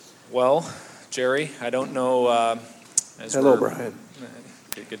Well, Jerry, I don't know. Hello, Brian.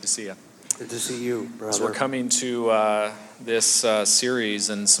 Good to see you. Good to see you, brother. So we're coming to this series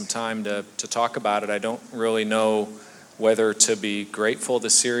and some time to talk about it. I don't really know whether to be grateful the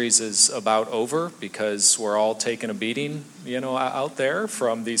series is about over because we're all taking a beating, out there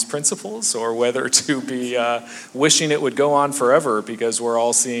from these principles, or whether to be wishing it would go on forever because we're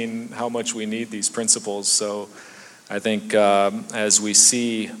all seeing how much we need these principles. So I think as we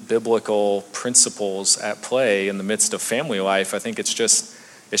see biblical principles at play in the midst of family life, I think it's just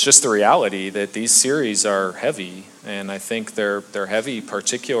the reality that these series are heavy, and I think they're heavy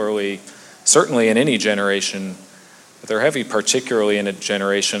certainly in any generation, but they're heavy particularly in a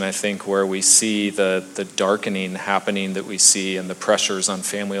generation, I think, where we see the darkening happening that we see and the pressures on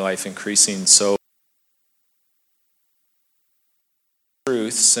family life increasing. So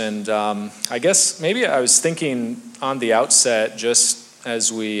truths, and I guess maybe I was thinking on the outset, just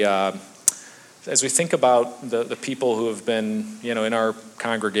as we think about the people who have been, in our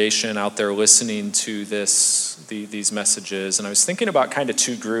congregation out there listening to these messages, and I was thinking about kind of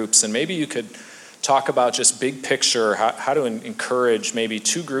two groups, and maybe you could talk about just big picture, how to encourage maybe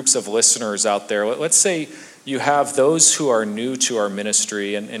two groups of listeners out there. Let's say you have those who are new to our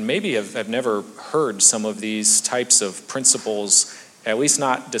ministry and maybe have never heard some of these types of principles, at least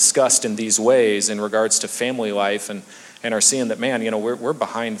not discussed in these ways in regards to family life, and are seeing that, man, we're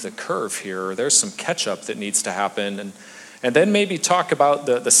behind the curve here. There's some catch up that needs to happen. And then maybe talk about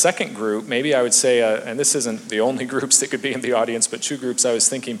the second group. Maybe I would say, and this isn't the only groups that could be in the audience, but two groups I was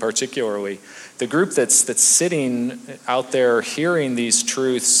thinking particularly. The group that's sitting out there hearing these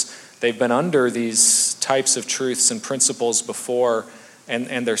truths, they've been under these types of truths and principles before,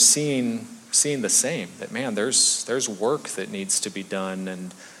 and they're seeing the same, that, man, there's work that needs to be done,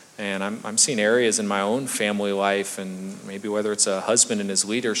 and I'm seeing areas in my own family life, and maybe whether it's a husband in his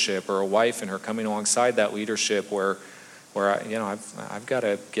leadership or a wife and her coming alongside that leadership where I've got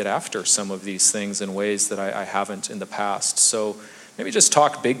to get after some of these things in ways that I haven't in the past. So maybe just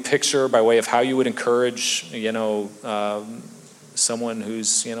talk big picture by way of how you would encourage, someone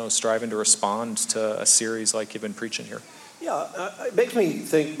who's, striving to respond to a series like you've been preaching here. Yeah, it makes me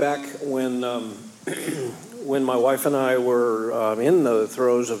think back when my wife and I were in the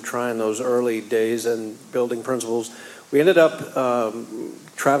throes of trying those early days and building principles. We ended up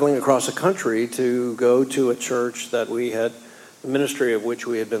traveling across the country to go to a church that we had, the ministry of which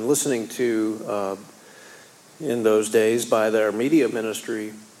we had been listening to in those days by their media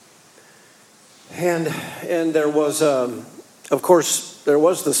ministry. And there was, of course, there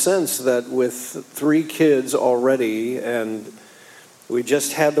was the sense that with 3 kids already, and we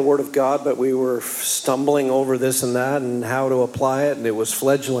just had the Word of God, but we were stumbling over this and that and how to apply it, and it was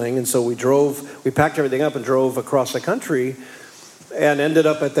fledgling. And so we packed everything up and drove across the country and ended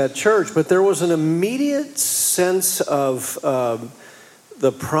up at that church. But there was an immediate sense of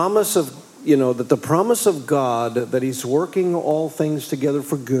the promise of, that the promise of God, that He's working all things together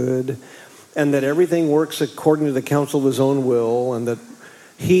for good, and that everything works according to the counsel of His own will, and that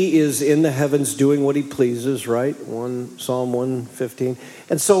He is in the heavens doing what He pleases, right? Psalm 115.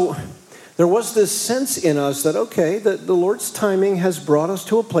 And so there was this sense in us that, okay, that the Lord's timing has brought us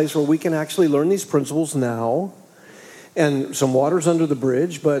to a place where we can actually learn these principles now. And some water's under the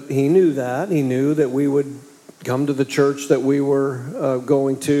bridge, but He knew that. He knew that we would come to the church that we were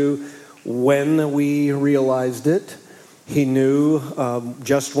going to when we realized it. He knew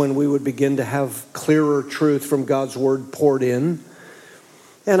just when we would begin to have clearer truth from God's Word poured in.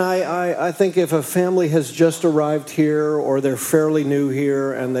 And I think if a family has just arrived here, or they're fairly new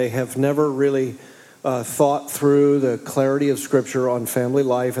here and they have never really thought through the clarity of Scripture on family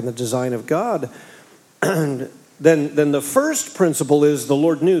life and the design of God, then the first principle is the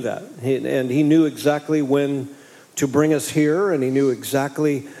Lord knew that. And He knew exactly when to bring us here, and He knew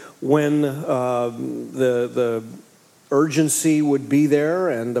exactly when the urgency would be there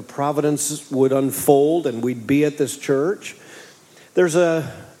and the providence would unfold and we'd be at this church. There's a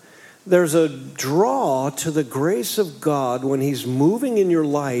draw to the grace of God when He's moving in your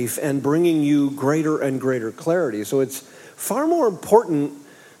life and bringing you greater and greater clarity. So it's far more important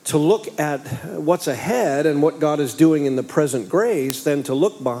to look at what's ahead and what God is doing in the present grace than to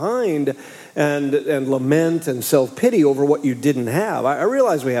look behind and lament and self-pity over what you didn't have. I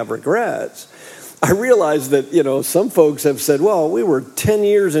realize we have regrets. I realize that, some folks have said, well, we were 10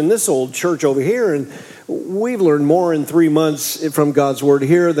 years in this old church over here, and we've learned more in 3 months from God's Word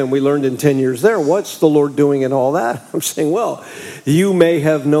here than we learned in 10 years there. What's the Lord doing in all that? I'm saying, well, you may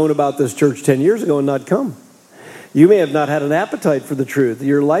have known about this church 10 years ago and not come. You may have not had an appetite for the truth.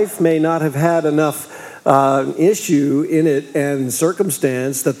 Your life may not have had enough issue in it and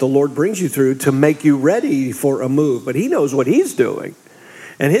circumstance that the Lord brings you through to make you ready for a move. But he knows what he's doing.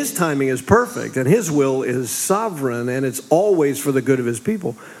 And his timing is perfect, and his will is sovereign, and it's always for the good of his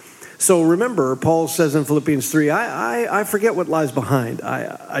people. So remember, Paul says in Philippians 3, I forget what lies behind.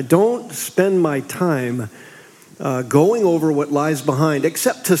 I don't spend my time going over what lies behind,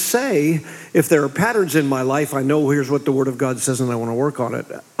 except to say, if there are patterns in my life, I know here's what the Word of God says, and I want to work on it.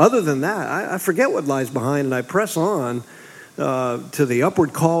 Other than that, I forget what lies behind, and I press on to the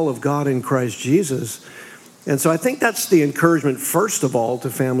upward call of God in Christ Jesus. And so I think that's the encouragement, first of all, to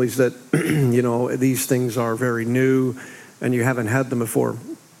families that, these things are very new and you haven't had them before.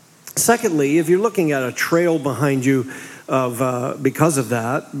 Secondly, if you're looking at a trail behind you because of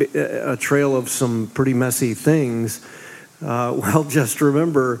that, a trail of some pretty messy things, just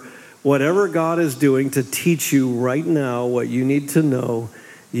remember, whatever God is doing to teach you right now what you need to know,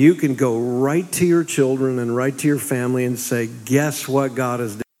 you can go right to your children and right to your family and say, guess what God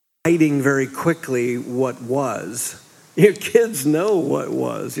is doing? Hiding very quickly what was. Your kids know what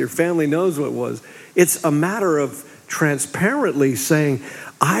was. Your family knows what was. It's a matter of transparently saying,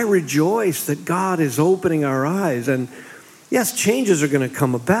 I rejoice that God is opening our eyes. And yes, changes are going to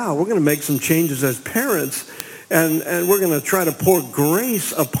come about. We're going to make some changes as parents, and we're going to try to pour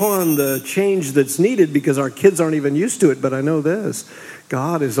grace upon the change that's needed because our kids aren't even used to it. But I know this,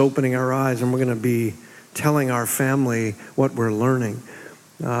 God is opening our eyes, and we're going to be telling our family what we're learning.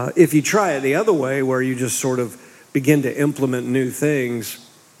 If you try it the other way, where you just sort of begin to implement new things,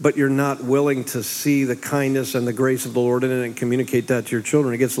 but you're not willing to see the kindness and the grace of the Lord in it and communicate that to your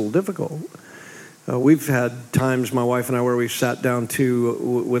children, it gets a little difficult. We've had times, my wife and I, where we sat down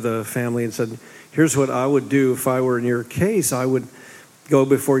with a family and said, here's what I would do if I were in your case. I would go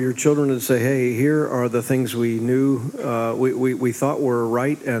before your children and say, hey, here are the things we knew, we thought were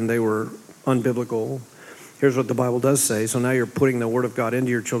right, and they were unbiblical. Here's what the Bible does say. So now you're putting the Word of God into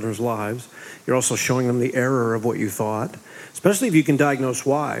your children's lives. You're also showing them the error of what you thought, especially if you can diagnose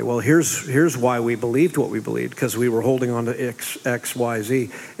why. Well, here's why we believed what we believed, because we were holding on to X, Y, Z,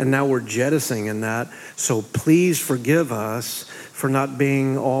 and now we're jettisoning in that. So please forgive us for not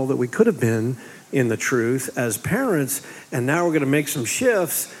being all that we could have been in the truth as parents, and now we're going to make some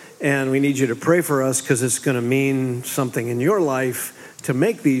shifts, and we need you to pray for us because it's going to mean something in your life to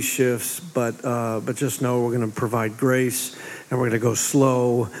make these shifts, but just know we're going to provide grace, and we're going to go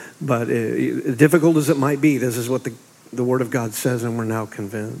slow, but difficult as it might be, this is what the Word of God says, and we're now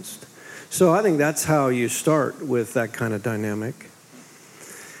convinced. So I think that's how you start with that kind of dynamic.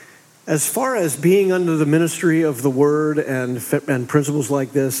 As far as being under the ministry of the Word and principles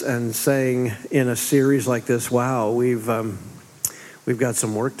like this, and saying in a series like this, wow, we've got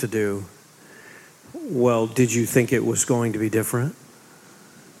some work to do. Well, did you think it was going to be different?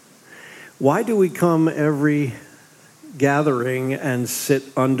 Why do we come every gathering and sit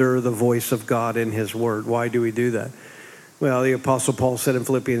under the voice of God in His Word? Why do we do that? Well, the Apostle Paul said in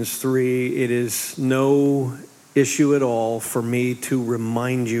Philippians 3, it is no issue at all for me to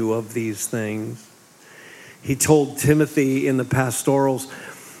remind you of these things. He told Timothy in the pastorals,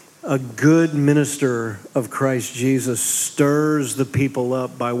 a good minister of Christ Jesus stirs the people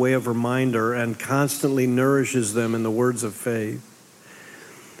up by way of reminder and constantly nourishes them in the words of faith.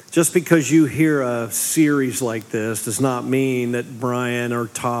 Just because you hear a series like this does not mean that Brian or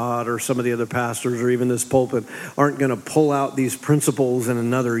Todd or some of the other pastors or even this pulpit aren't going to pull out these principles in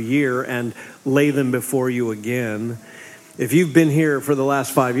another year and lay them before you again. If you've been here for the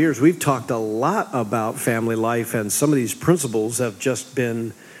last 5 years, we've talked a lot about family life, and some of these principles have just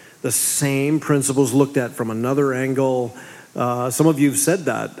been the same principles looked at from another angle. Some of you have said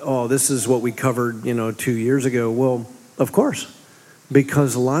that, this is what we covered, 2 years ago. Well, of course.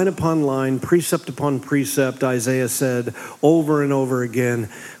 Because line upon line, precept upon precept, Isaiah said over and over again,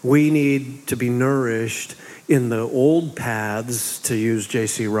 we need to be nourished in the old paths, to use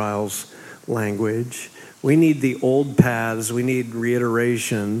J.C. Ryle's language. We need the old paths. We need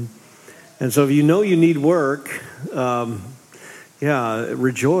reiteration. And so if you know you need work,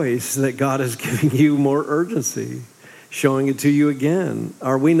 rejoice that God is giving you more urgency, showing it to you again.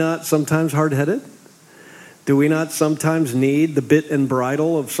 Are we not sometimes hard-headed? Do we not sometimes need the bit and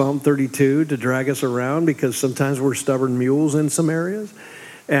bridle of Psalm 32 to drag us around, because sometimes we're stubborn mules in some areas?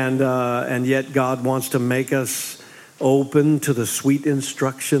 And yet God wants to make us open to the sweet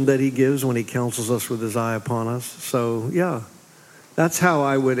instruction that He gives when He counsels us with His eye upon us. So, that's how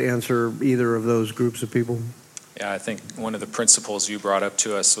I would answer either of those groups of people. Yeah, I think one of the principles you brought up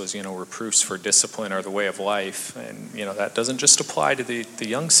to us was, reproofs for discipline are the way of life. And, that doesn't just apply to the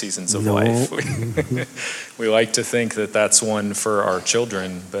young seasons of life. We like to think that that's one for our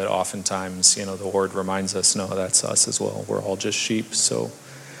children, but oftentimes, the Lord reminds us, no, that's us as well. We're all just sheep. So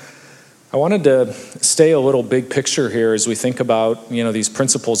I wanted to stay a little big picture here as we think about, these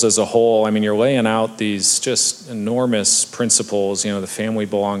principles as a whole. I mean, you're laying out these just enormous principles. The family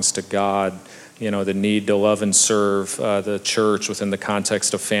belongs to God. The need to love and serve the church within the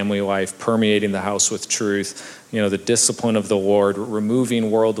context of family life, permeating the house with truth, the discipline of the Lord, removing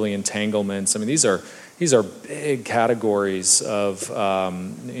worldly entanglements. I mean, these are big categories of,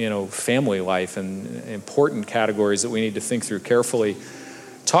 family life and important categories that we need to think through carefully.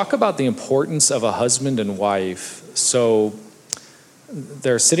 Talk about the importance of a husband and wife. So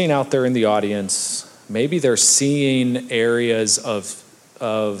they're sitting out there in the audience. Maybe they're seeing areas of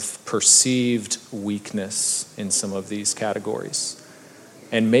perceived weakness in some of these categories.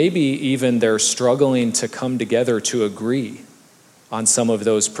 And maybe even they're struggling to come together to agree on some of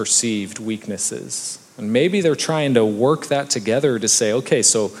those perceived weaknesses. And maybe they're trying to work that together to say, okay,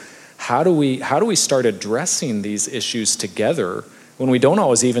 so how do we start addressing these issues together when we don't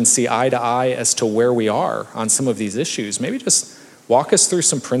always even see eye to eye as to where we are on some of these issues? Maybe just walk us through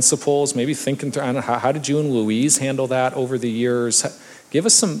some principles, maybe thinking through, how did you and Louise handle that over the years? Give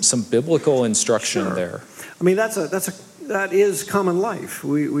us some biblical instruction there. I mean, that is common life.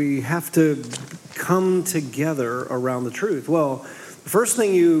 We have to come together around the truth. Well, the first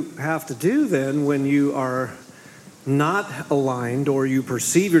thing you have to do then when you are not aligned or you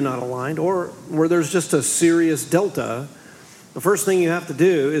perceive you're not aligned or where there's just a serious delta, the first thing you have to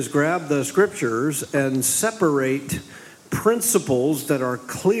do is grab the scriptures and separate principles that are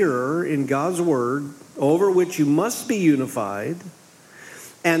clearer in God's word over which you must be unified,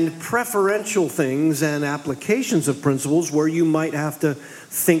 and preferential things and applications of principles where you might have to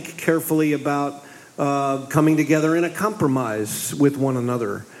think carefully about coming together in a compromise with one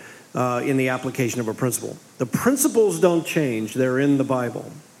another in the application of a principle. The principles don't change. They're in the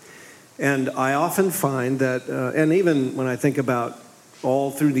Bible. And I often find that, and even when I think about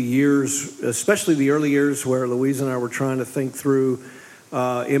all through the years, especially the early years where Louise and I were trying to think through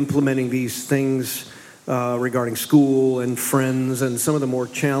implementing these things regarding school and friends and some of the more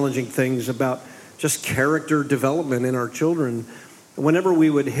challenging things about just character development in our children, whenever we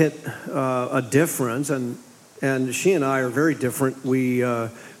would hit a difference, and she and I are very different. We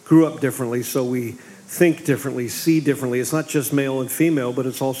grew up differently, so we think differently, see differently. It's not just male and female, but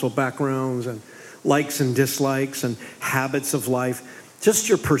it's also backgrounds and likes and dislikes and habits of life. Just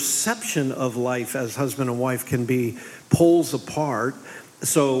your perception of life as husband and wife can be poles apart.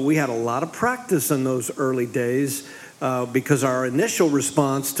 So we had a lot of practice in those early days because our initial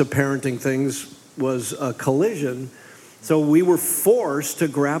response to parenting things was a collision. So we were forced to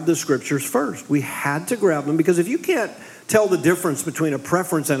grab the scriptures first. We had to grab them because if you can't tell the difference between a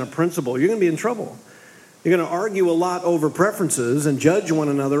preference and a principle, you're going to be in trouble. You're going to argue a lot over preferences and judge one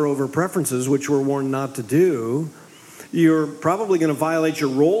another over preferences, which we're warned not to do. You're probably going to violate your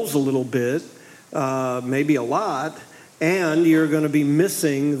roles a little bit, maybe a lot, and you're going to be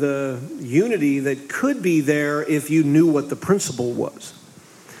missing the unity that could be there if you knew what the principle was.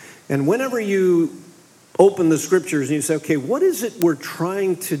 And whenever you open the scriptures and you say, okay, what is it we're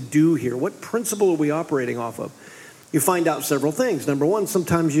trying to do here? What principle are we operating off of? You find out several things. Number one,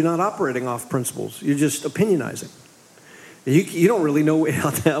 sometimes you're not operating off principles. You're just opinionizing. You don't really know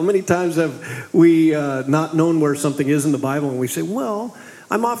how many times have we not known where something is in the Bible and we say, well,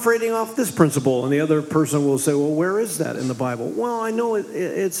 I'm operating off this principle. And the other person will say, well, where is that in the Bible? Well, I know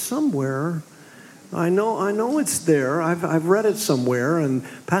it's somewhere. I know it's there. I've read it somewhere. And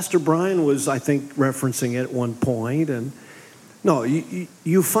Pastor Brian was, I think, referencing it at one point. And no,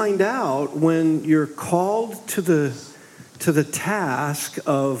 you find out when you're called to the task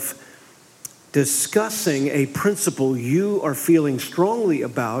of discussing a principle you are feeling strongly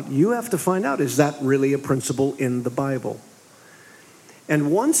about, you have to find out, is that really a principle in the Bible?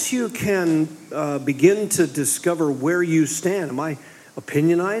 And once you can begin to discover where you stand, am I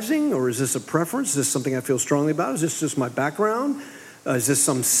opinionizing, or is this a preference? Is this something I feel strongly about? Is this just my background? Is this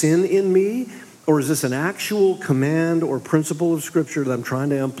some sin in me? Or is this an actual command or principle of Scripture that I'm trying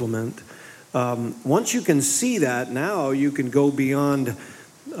to implement? Once you can see that, now you can go beyond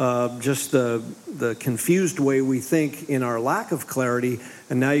just the confused way we think in our lack of clarity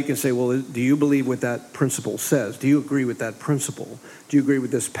And now you can say, well, do you believe what that principle says? Do you agree with that principle? Do you agree with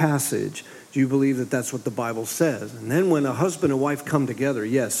this passage? Do you believe that that's what the Bible says? And then when a husband and wife come together,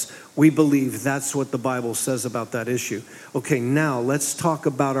 yes, we believe that's what the Bible says about that issue. Okay, now let's talk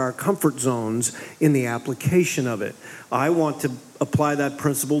about our comfort zones in the application of it. I want to apply that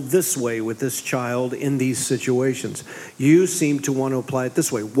principle this way with this child in these situations. You seem to want to apply it this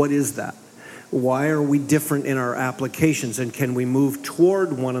way. What is that? Why are we different in our applications? And can we move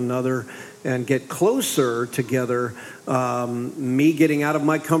toward one another and get closer together? Me getting out of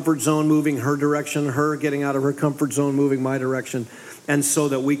my comfort zone, moving her direction, her getting out of her comfort zone, moving my direction. And so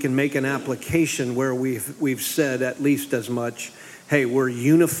that we can make an application where we've said at least as much, hey, we're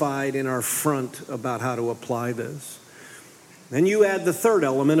unified in our front about how to apply this. Then you add the third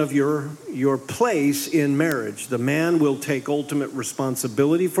element of your place in marriage. The man will take ultimate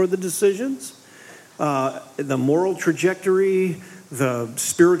responsibility for the decisions, the moral trajectory, the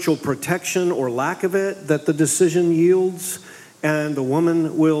spiritual protection or lack of it that the decision yields, and the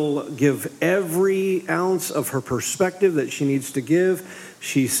woman will give every ounce of her perspective that she needs to give.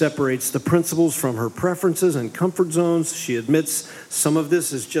 She separates the principles from her preferences and comfort zones. She admits some of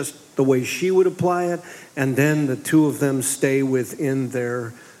this is just the way she would apply it, and then the two of them stay within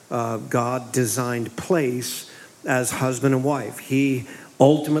their God-designed place as husband and wife. He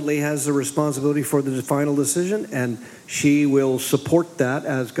ultimately has the responsibility for the final decision, and she will support that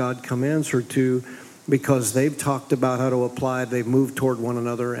as God commands her to, because they've talked about how to apply it, they've moved toward one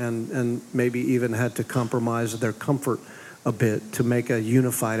another, and maybe even had to compromise their comfort a bit to make a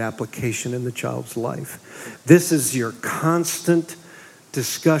unified application in the child's life. This is your constant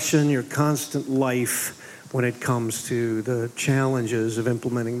discussion, your constant life when it comes to the challenges of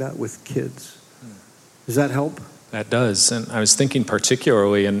implementing that with kids. Does that help? That does. And I was thinking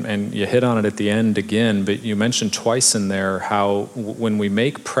particularly, and you hit on it at the end again, but you mentioned twice in there how when we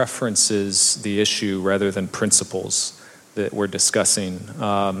make preferences the issue rather than principles that we're discussing,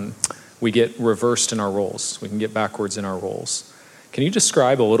 we get reversed in our roles. We can get backwards in our roles. Can you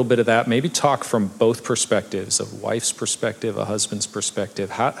describe a little bit of that? Maybe talk from both perspectives, a wife's perspective, a husband's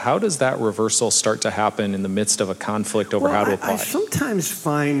perspective. How does that reversal start to happen in the midst of a conflict over how to apply? I sometimes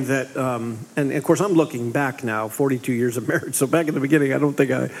find that, and of course I'm looking back now, 42 years of marriage, so back in the beginning I don't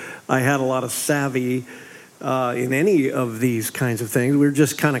think I had a lot of savvy in any of these kinds of things. We were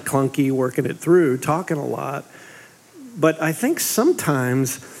just kind of clunky, working it through, talking a lot. But I think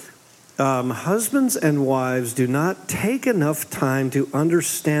sometimes husbands and wives do not take enough time to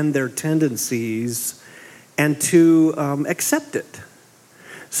understand their tendencies and to accept it.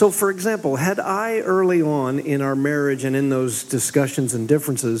 So, for example, had I early on in our marriage and in those discussions and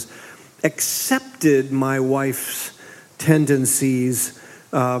differences accepted my wife's tendencies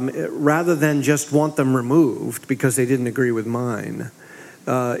rather than just want them removed because they didn't agree with mine,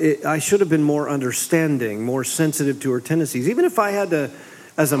 I should have been more understanding, more sensitive to her tendencies. Even if I had to,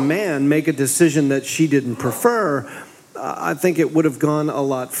 as a man, make a decision that she didn't prefer, I think it would have gone a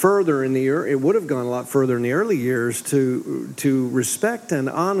lot further in the early years to respect and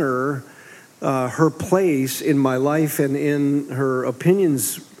honor her place in my life and in her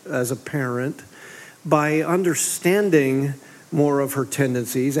opinions as a parent by understanding more of her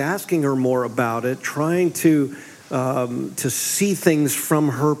tendencies, asking her more about it, trying to see things from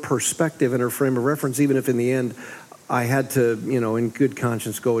her perspective and her frame of reference, even if in the end I had to, in good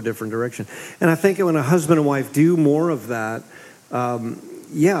conscience, go a different direction. And I think when a husband and wife do more of that,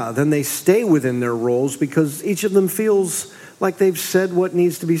 then they stay within their roles because each of them feels like they've said what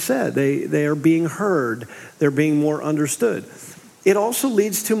needs to be said. They are being heard. They're being more understood. It also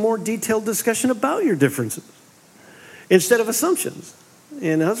leads to more detailed discussion about your differences instead of assumptions.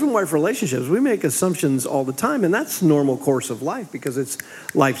 In husband-wife relationships, we make assumptions all the time, and that's normal course of life because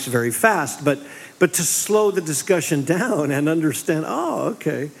life's very fast. But to slow the discussion down and understand,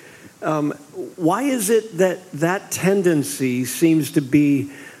 okay, why is it that tendency seems to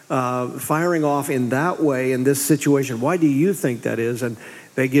be firing off in that way in this situation? Why do you think that is? And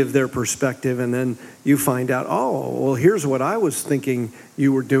they give their perspective, and then you find out, here's what I was thinking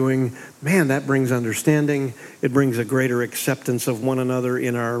you were doing. Man, that brings understanding. It brings a greater acceptance of one another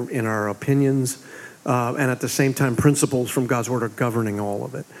in our opinions, and at the same time, principles from God's Word are governing all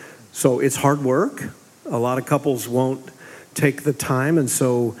of it. So it's hard work. A lot of couples won't take the time, and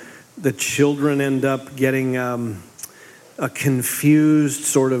so the children end up getting a confused,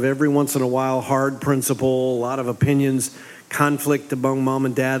 sort of every once in a while, hard principle, a lot of opinions, conflict among mom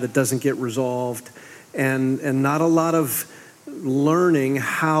and dad that doesn't get resolved, and not a lot of learning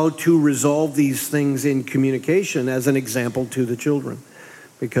how to resolve these things in communication as an example to the children,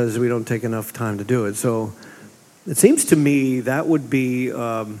 because we don't take enough time to do it. So It seems to me that would be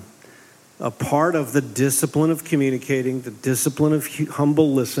a part of the discipline of communicating, the discipline of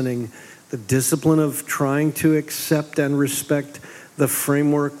humble listening, the discipline of trying to accept and respect the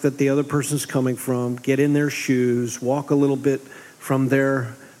framework that the other person's coming from, get in their shoes, walk a little bit from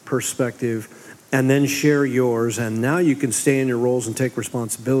their perspective, and then share yours. And now you can stay in your roles and take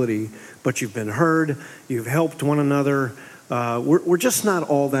responsibility, but you've been heard, you've helped one another. We're just not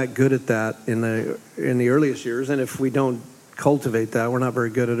all that good at that in the earliest years, and if we don't cultivate that, we're not very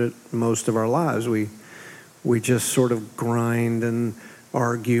good at it most of our lives. We just sort of grind and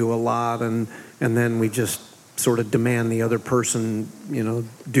argue a lot, and then we just sort of demand the other person,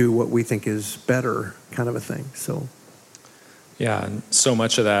 do what we think is better, kind of a thing. So, yeah, and so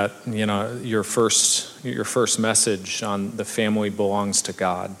much of that, your first message on the family belongs to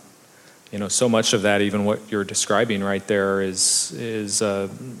God. So much of that, even what you're describing right there, is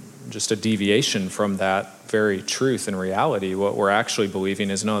just a deviation from that very truth and reality. What we're actually believing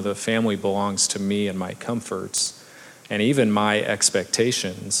is, no, the family belongs to me and my comforts, and even my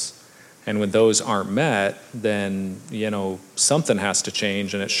expectations. And when those aren't met, then, something has to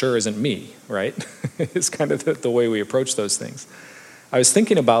change, and it sure isn't me, right? It's kind of the way we approach those things. I was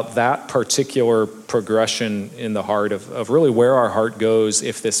thinking about that particular progression in the heart of really where our heart goes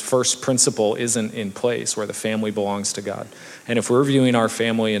if this first principle isn't in place, where the family belongs to God. And if we're viewing our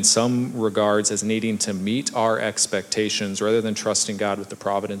family in some regards as needing to meet our expectations rather than trusting God with the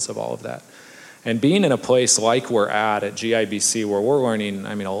providence of all of that. And being in a place like we're at GIBC, where we're learning,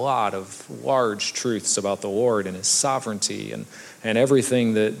 a lot of large truths about the Lord and his sovereignty and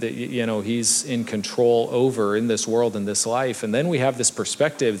everything that he's in control over in this world and this life. And then we have this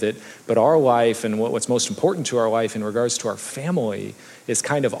perspective but our life and what's most important to our life in regards to our family is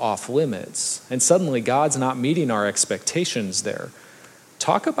kind of off limits. And suddenly God's not meeting our expectations there.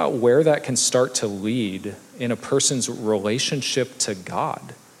 Talk about where that can start to lead in a person's relationship to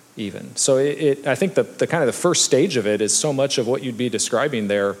God. Even. So I think the kind of the first stage of it is so much of what you'd be describing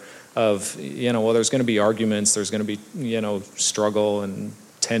there of, there's going to be arguments, there's going to be, struggle and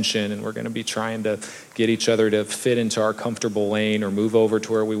tension, and we're going to be trying to get each other to fit into our comfortable lane or move over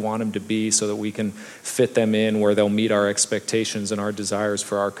to where we want them to be so that we can fit them in where they'll meet our expectations and our desires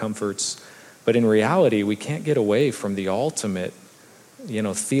for our comforts. But in reality, we can't get away from the ultimate,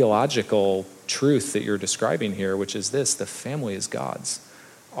 theological truth that you're describing here, which is this: the family is God's.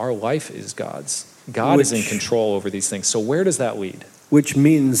 Our life is God's. God is in control over these things. So where does that lead? Which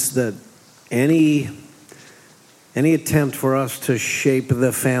means that any attempt for us to shape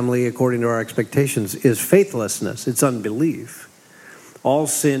the family according to our expectations is faithlessness. It's unbelief. All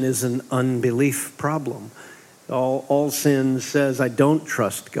sin is an unbelief problem. All sin says, I don't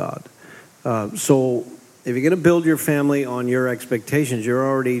trust God. So if you're going to build your family on your expectations, you're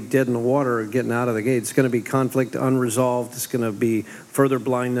already dead in the water getting out of the gate. It's going to be conflict unresolved. It's going to be further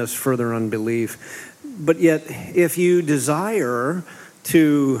blindness, further unbelief. But yet, if you desire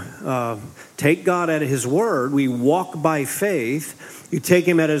to take God at his word, we walk by faith. You take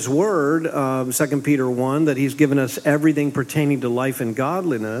him at his word, 2 Peter 1, that he's given us everything pertaining to life and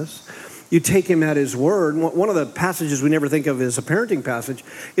godliness. You take him at his word. One of the passages we never think of as a parenting passage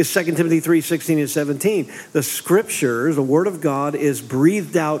is 2 Timothy 3:16 and 17. The scriptures, the word of God, is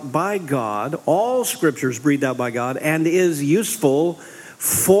breathed out by God. All scripture is breathed out by God and is useful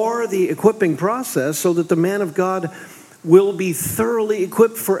for the equipping process so that the man of God will be thoroughly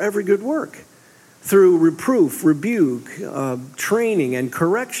equipped for every good work through reproof, rebuke, training, and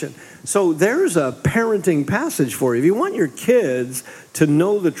correction. So there's a parenting passage for you. If you want your kids to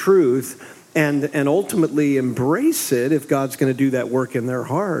know the truth and ultimately embrace it, if God's going to do that work in their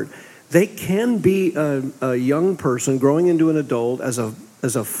heart, they can be a young person growing into an adult as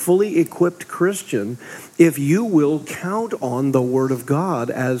a fully equipped Christian if you will count on the Word of God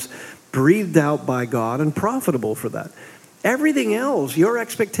as breathed out by God and profitable for that. Everything else, your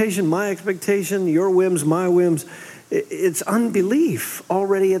expectation, my expectation, your whims, my whims, it's unbelief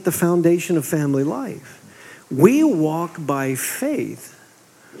already at the foundation of family life. We walk by faith.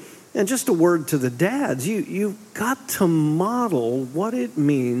 And just a word to the dads, you've got to model what it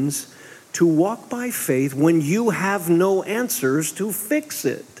means to walk by faith when you have no answers to fix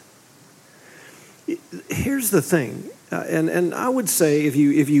it. Here's the thing, and I would say if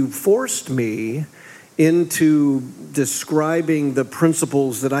you forced me into describing the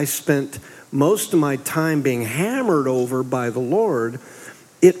principles that I spent most of my time being hammered over by the Lord,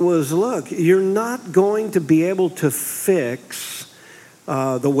 it was, look, you're not going to be able to fix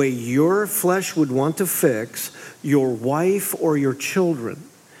the way your flesh would want to fix your wife or your children.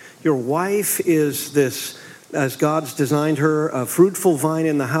 Your wife is this as God's designed her, a fruitful vine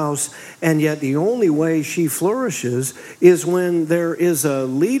in the house, and yet the only way she flourishes is when there is a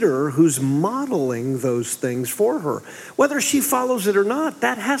leader who's modeling those things for her. Whether she follows it or not,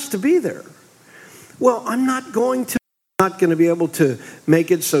 that has to be there. Well, I'm not going to be able to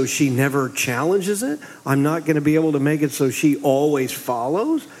make it so she never challenges it. I'm not going to be able to make it so she always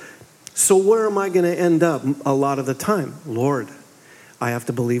follows. So where am I going to end up a lot of the time? Lord, I have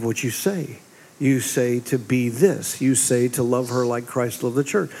to believe what you say. You say to be this. You say to love her like Christ loved the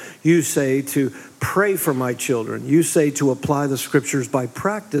church. You say to pray for my children. You say to apply the scriptures by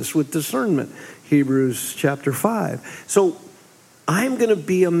practice with discernment. Hebrews chapter 5. So I'm going to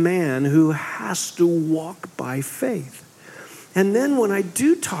be a man who has to walk by faith. And then when I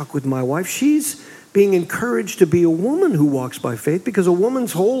do talk with my wife, she's being encouraged to be a woman who walks by faith, because a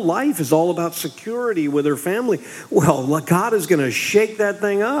woman's whole life is all about security with her family. Well, God is going to shake that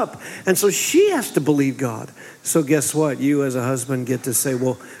thing up. And so she has to believe God. So guess what? You as a husband get to say,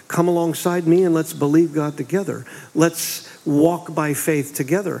 well, come alongside me and let's believe God together. Let's walk by faith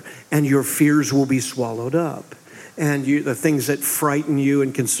together. And your fears will be swallowed up. And the things that frighten you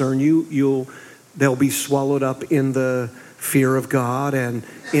and concern you, they'll be swallowed up in the fear of God and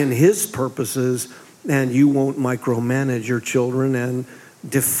in his purposes, and you won't micromanage your children and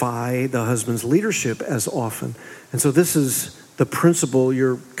defy the husband's leadership as often. And so this is the principle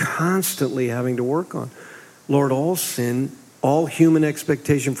you're constantly having to work on. Lord, all sin, all human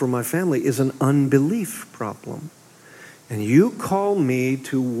expectation for my family is an unbelief problem. And you call me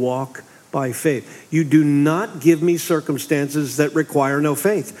to walk by faith. You do not give me circumstances that require no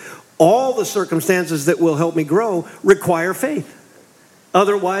faith. All the circumstances that will help me grow require faith.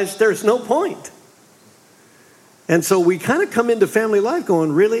 Otherwise, there's no point. And so we kind of come into family life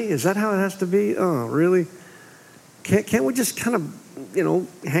going, really? Is that how it has to be? Oh, really? Can't we just kind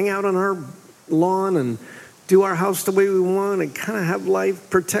of, hang out on our lawn and do our house the way we want and kind of have life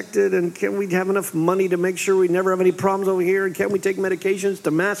protected? And can we have enough money to make sure we never have any problems over here? And can't we take medications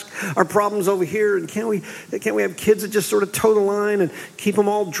to mask our problems over here? And can't we have kids that just sort of toe the line and keep them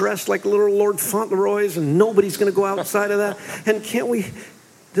all dressed like little Lord Fauntleroys and nobody's going to go outside of that? And can't we?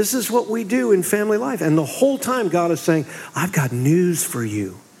 This is what we do in family life. And the whole time God is saying, I've got news for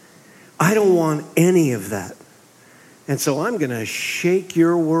you. I don't want any of that. And so I'm going to shake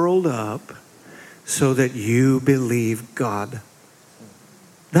your world up so that you believe God.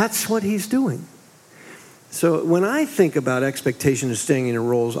 That's what he's doing. So when I think about expectation and staying in your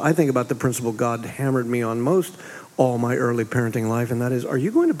roles, I think about the principle God hammered me on most all my early parenting life, and that is, are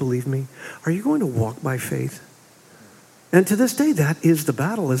you going to believe me? Are you going to walk by faith? And to this day, that is the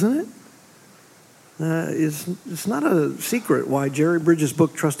battle, isn't it? It's not a secret why Jerry Bridges'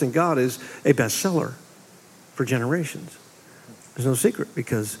 book, Trusting God, is a bestseller for generations. There's no secret,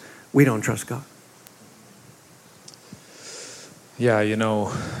 because we don't trust God. Yeah,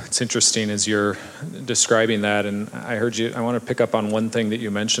 it's interesting as you're describing that, and I want to pick up on one thing that you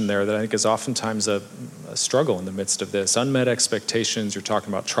mentioned there that I think is oftentimes a struggle in the midst of this. Unmet expectations, you're talking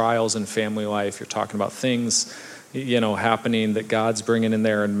about trials in family life, you're talking about things happening that God's bringing in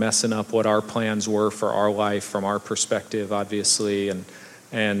there and messing up what our plans were for our life from our perspective, obviously.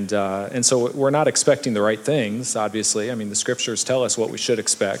 And so we're not expecting the right things, obviously. I mean, the scriptures tell us what we should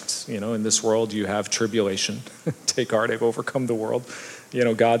expect. In this world you have tribulation. Take heart, I've overcome the world.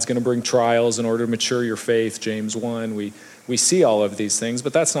 God's going to bring trials in order to mature your faith, James 1. We see all of these things,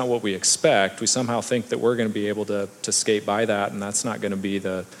 but that's not what we expect. We somehow think that we're going to be able to skate by that, and that's not going to be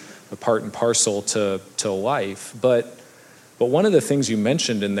the part and parcel to life. But one of the things you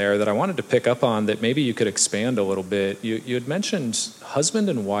mentioned in there that I wanted to pick up on that maybe you could expand a little bit, you had mentioned husband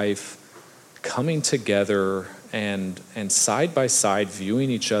and wife coming together and side by side viewing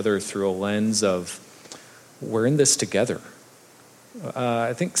each other through a lens of, we're in this together.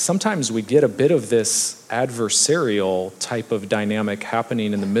 I think sometimes we get a bit of this adversarial type of dynamic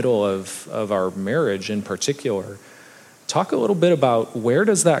happening in the middle of our marriage in particular. Talk a little bit about, where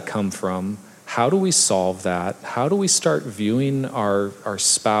does that come from? How do we solve that? How do we start viewing our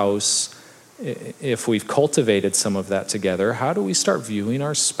spouse, if we've cultivated some of that together, how do we start viewing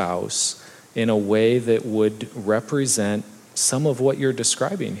our spouse in a way that would represent some of what you're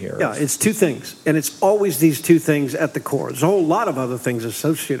describing here? Yeah, it's two things, and it's always these two things at the core. There's a whole lot of other things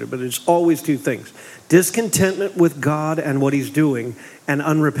associated, but it's always two things. Discontentment with God and what he's doing, and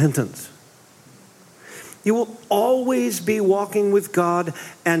unrepentance. You will always be walking with God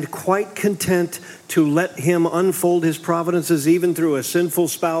and quite content to let him unfold his providences even through a sinful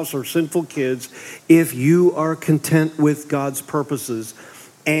spouse or sinful kids if you are content with God's purposes.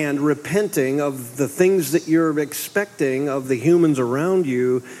 and repenting of the things that you're expecting of the humans around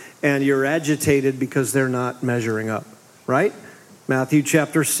you, and you're agitated because they're not measuring up, right? Matthew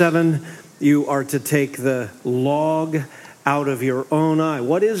chapter 7, you are to take the log out of your own eye.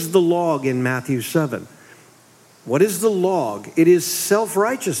 What is the log in Matthew 7? What is the log? It is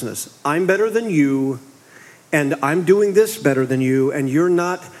self-righteousness. I'm better than you, and I'm doing this better than you, and you're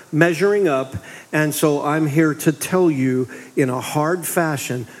not measuring up, and so I'm here to tell you in a hard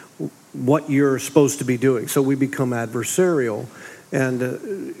fashion what you're supposed to be doing. So we become adversarial,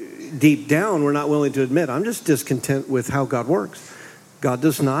 and deep down, we're not willing to admit, I'm just discontent with how God works. God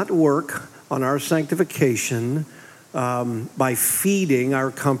does not work on our sanctification by feeding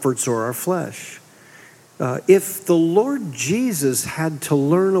our comforts or our flesh. If the Lord Jesus had to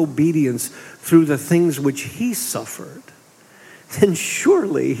learn obedience through the things which he suffered, then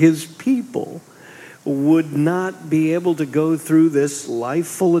surely his people would not be able to go through this life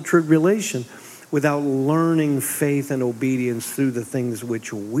full of tribulation without learning faith and obedience through the things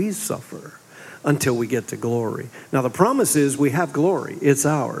which we suffer until we get to glory. Now, the promise is we have glory. It's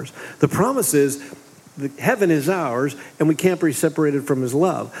ours. The promise is heaven is ours, and we can't be separated from his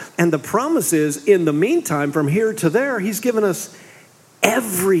love. And the promise is, in the meantime, from here to there, he's given us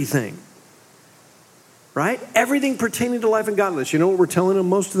everything. Right? Everything pertaining to life and godliness. You know what we're telling him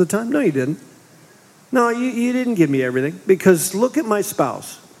most of the time? No, you didn't. No, you didn't give me everything, because look at my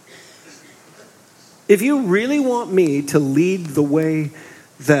spouse. If you really want me to lead the way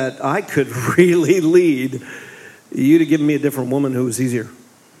that I could really lead, you'd have given me a different woman who was easier.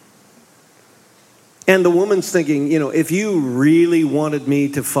 And the woman's thinking, if you really wanted me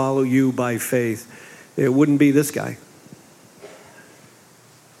to follow you by faith, it wouldn't be this guy.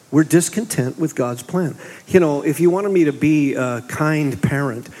 We're discontent with God's plan. If you wanted me to be a kind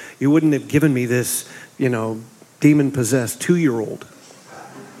parent, you wouldn't have given me this, demon-possessed 2-year-old.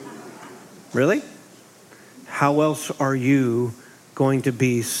 Really? How else are you going to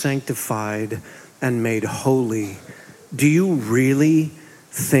be sanctified and made holy? Do you really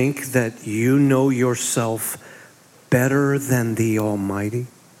think that you know yourself better than the Almighty?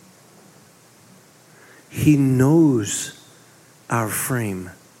 He knows our frame.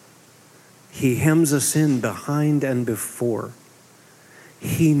 He hems us in behind and before.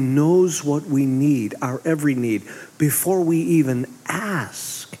 He knows what we need, our every need, before we even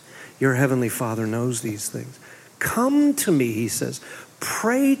ask. Your heavenly Father knows these things. Come to me, he says.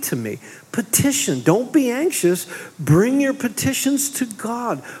 Pray to me. Petition. Don't be anxious. Bring your petitions to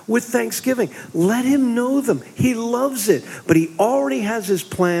God with thanksgiving. Let him know them. He loves it. But he already has his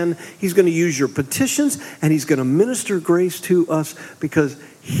plan. He's going to use your petitions, and he's going to minister grace to us because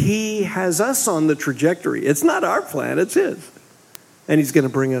he has us on the trajectory. It's not our plan, it's his. And he's going to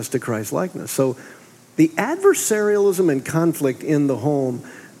bring us to Christ likeness. So the adversarialism and conflict in the home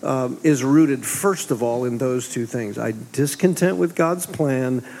is rooted, first of all, in those two things. I'm discontent with God's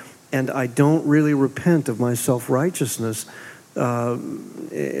plan, and I don't really repent of my self-righteousness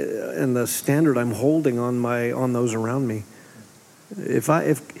and the standard I'm holding on those around me. I've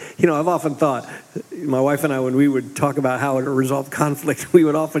often thought, my wife and I, when we would talk about how to resolve conflict, we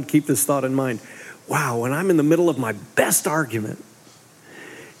would often keep this thought in mind. Wow, when I'm in the middle of my best argument,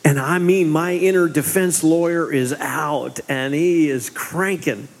 and I mean my inner defense lawyer is out and he is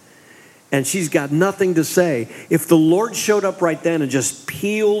cranking, and she's got nothing to say. If the Lord showed up right then and just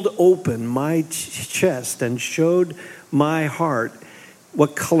peeled open my chest and showed my heart,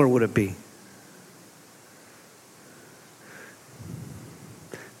 what color would it be?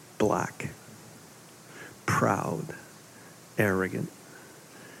 Black, proud, arrogant.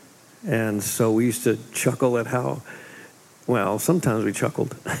 And so we used to chuckle at how, well, sometimes we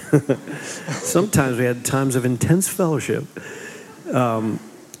chuckled. Sometimes we had times of intense fellowship.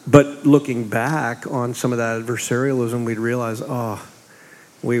 But looking back on some of that adversarialism, we'd realize,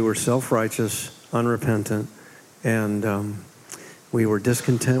 we were self-righteous, unrepentant, and we were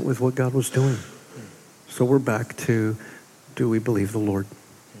discontent with what God was doing. So we're back to, do we believe the Lord?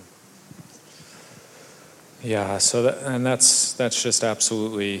 Yeah, that's just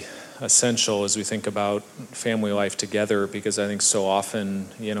absolutely essential as we think about family life together, because I think so often,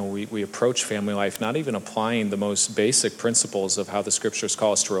 we approach family life not even applying the most basic principles of how the scriptures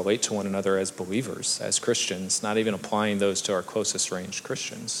call us to relate to one another as believers, as Christians, not even applying those to our closest range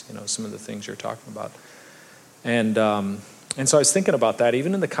Christians, some of the things you're talking about. And so I was thinking about that,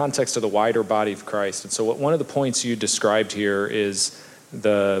 even in the context of the wider body of Christ. And so one of the points you described here is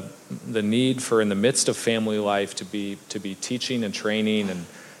the need for, in the midst of family life, to be teaching and training and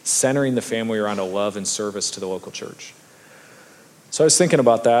centering the family around a love and service to the local church. So I was thinking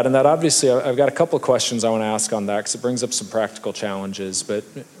about that, and that obviously I've got a couple of questions I want to ask on that because it brings up some practical challenges. But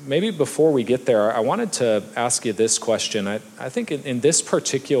maybe before we get there, I wanted to ask you this question. I think in this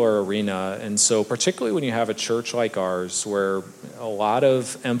particular arena, and so particularly when you have a church like ours where a lot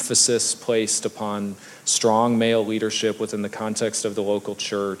of emphasis placed upon strong male leadership within the context of the local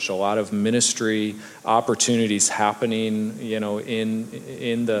church, a lot of ministry opportunities happening,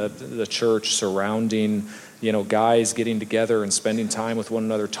 in the church surrounding guys getting together and spending time with one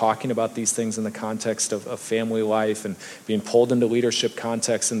another, talking about these things in the context of family life and being pulled into leadership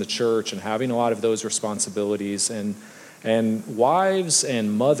context in the church and having a lot of those responsibilities. And wives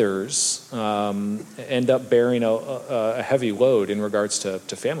and mothers end up bearing a heavy load in regards to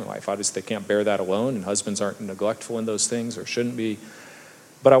family life. Obviously, they can't bear that alone, and husbands aren't neglectful in those things or shouldn't be.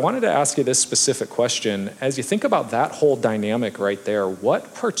 But I wanted to ask you this specific question. As you think about that whole dynamic right there,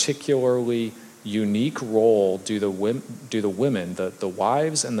 what particularly unique role do the women, the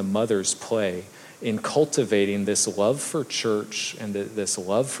wives and the mothers play in cultivating this love for church and this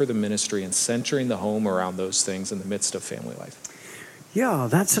love for the ministry and centering the home around those things in the midst of family life? Yeah,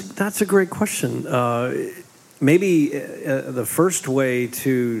 that's a great question. Maybe the first way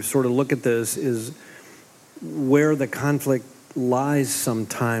to sort of look at this is where the conflict lies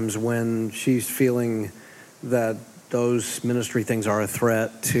sometimes when she's feeling that those ministry things are a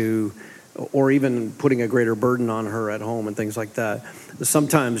threat to, or even putting a greater burden on her at home and things like that.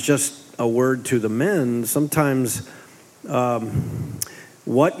 Sometimes just a word to the men, sometimes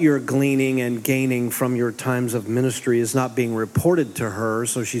what you're gleaning and gaining from your times of ministry is not being reported to her,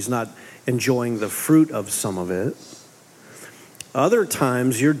 so she's not enjoying the fruit of some of it. Other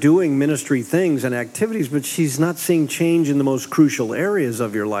times you're doing ministry things and activities, but she's not seeing change in the most crucial areas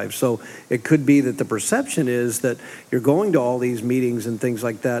of your life. So it could be that the perception is that you're going to all these meetings and things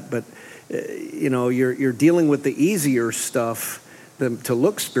like that, but you're dealing with the easier stuff to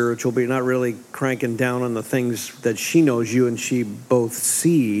look spiritual, but you're not really cranking down on the things that she knows you and she both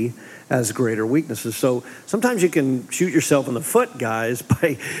see as greater weaknesses. So sometimes you can shoot yourself in the foot, guys,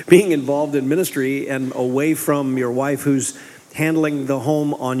 by being involved in ministry and away from your wife who's handling the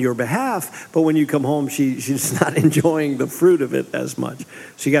home on your behalf, but when you come home, she's not enjoying the fruit of it as much.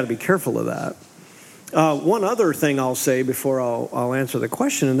 So you got to be careful of that. One other thing I'll say before I'll answer the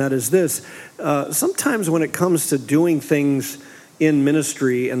question, and that is this. Sometimes when it comes to doing things in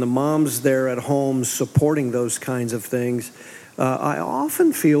ministry and the moms there at home supporting those kinds of things, I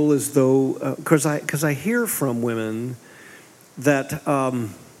often feel as though, because I hear from women that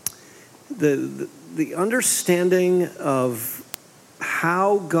the understanding of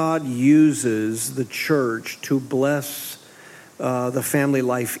how God uses the church to bless the family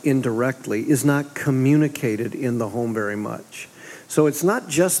life indirectly is not communicated in the home very much. So it's not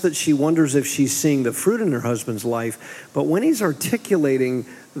just that she wonders if she's seeing the fruit in her husband's life, but when he's articulating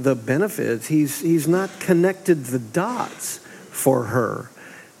the benefits, he's not connected the dots for her.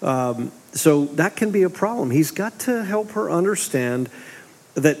 So that can be a problem. He's got to help her understand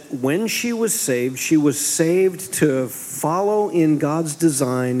that when she was saved to follow in God's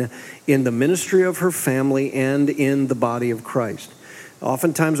design in the ministry of her family and in the body of Christ.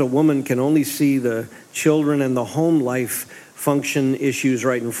 Oftentimes a woman can only see the children and the home life function issues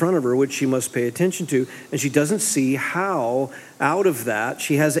right in front of her, which she must pay attention to, and she doesn't see how out of that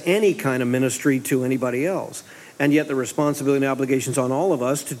she has any kind of ministry to anybody else. And yet the responsibility and obligations on all of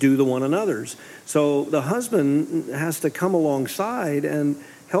us to do the one another's. So the husband has to come alongside and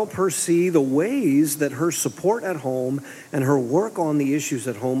help her see the ways that her support at home and her work on the issues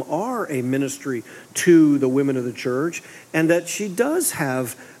at home are a ministry to the women of the church, and that she does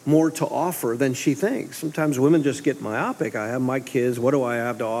have more to offer than she thinks. Sometimes women just get myopic. I have my kids. What do I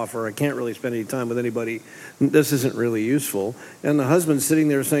have to offer? I can't really spend any time with anybody. This isn't really useful. And the husband's sitting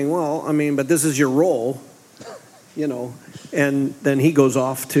there saying, well, but this is your role. And then he goes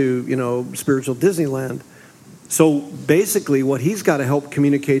off to, spiritual Disneyland. So basically what he's got to help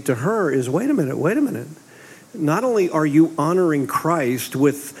communicate to her is, wait a minute. Not only are you honoring Christ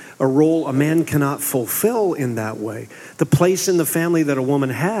with a role a man cannot fulfill in that way, the place in the family that a woman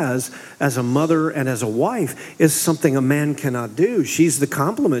has as a mother and as a wife is something a man cannot do. She's the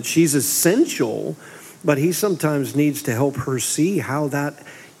complement. She's essential, but he sometimes needs to help her see how that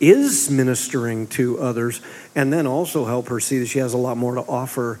is ministering to others, and then also help her see that she has a lot more to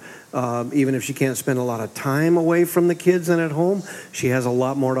offer. Even if she can't spend a lot of time away from the kids and at home, she has a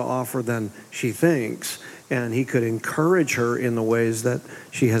lot more to offer than she thinks. And he could encourage her in the ways that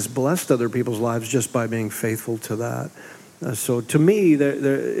she has blessed other people's lives just by being faithful to that. So to me,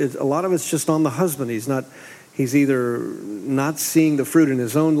 a lot of it's just on the husband. He's not He's either not seeing the fruit in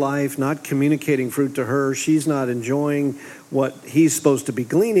his own life, not communicating fruit to her. She's not enjoying what he's supposed to be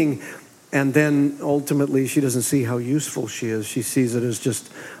gleaning. And then ultimately, she doesn't see how useful she is. She sees it as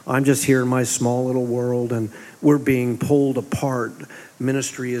just, I'm just here in my small little world, and we're being pulled apart.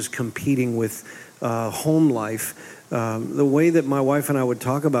 Ministry is competing with home life. The way that my wife and I would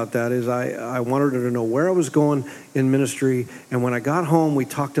talk about that is I wanted her to know where I was going in ministry. And when I got home, we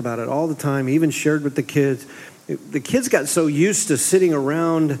talked about it all the time, even shared with the kids. The kids got so used to sitting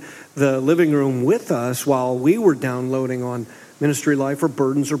around the living room with us while we were downloading on Ministry Life or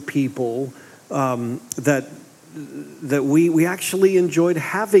Burdens or People, that we actually enjoyed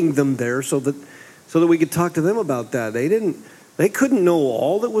having them there so that we could talk to them about that. They couldn't know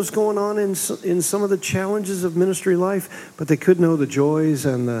all that was going on in some of the challenges of ministry life, but they could know the joys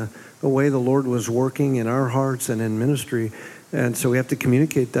and the way the Lord was working in our hearts and in ministry. And so we have to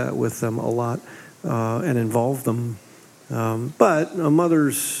communicate that with them a lot and involve them. But a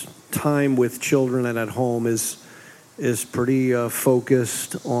mother's time with children and at home is pretty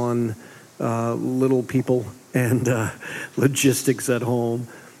focused on little people and logistics at home.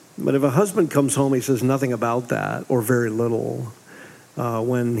 But if a husband comes home, he says nothing about that or very little.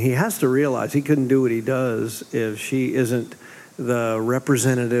 When he has to realize he couldn't do what he does if she isn't the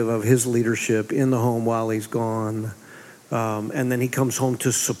representative of his leadership in the home while he's gone. And then he comes home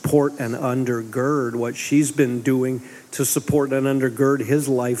to support and undergird what she's been doing to support and undergird his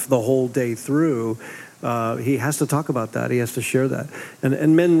life the whole day through. He has to talk about that. He has to share that.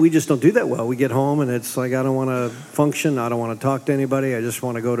 And men, we just don't do that well. We get home and it's like, I don't want to function. I don't want to talk to anybody. I just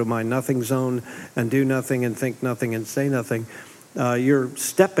want to go to my nothing zone and do nothing and think nothing and say nothing. You're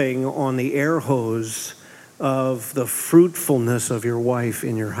stepping on the air hose of the fruitfulness of your wife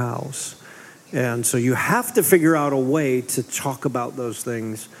in your house. And so you have to figure out a way to talk about those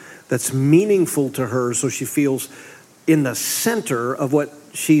things that's meaningful to her so she feels in the center of what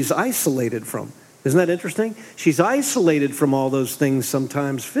she's isolated from. Isn't that interesting? She's isolated from all those things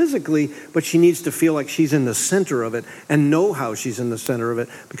sometimes physically, but she needs to feel like she's in the center of it and know how she's in the center of it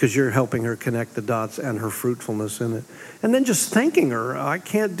because you're helping her connect the dots and her fruitfulness in it. And then just thanking her, I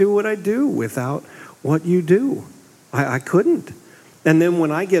can't do what I do without what you do. I couldn't. And then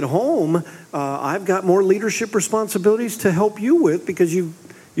when I get home, I've got more leadership responsibilities to help you with because you've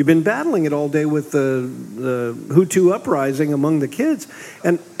been battling it all day with the Hutu uprising among the kids.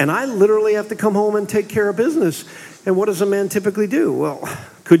 And I literally have to come home and take care of business. And what does a man typically do? Well,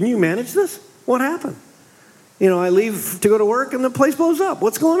 couldn't you manage this? What happened? I leave to go to work and the place blows up.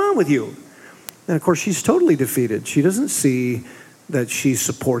 What's going on with you? And of course, she's totally defeated. She doesn't see that she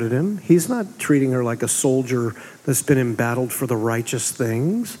supported him. He's not treating her like a soldier that's been embattled for the righteous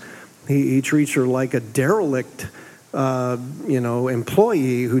things. He treats her like a derelict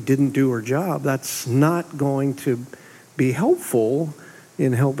employee who didn't do her job. That's not going to be helpful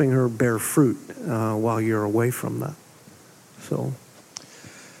in helping her bear fruit while you're away from that. So,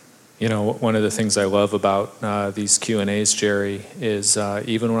 one of the things I love about these Q&As, Jerry, is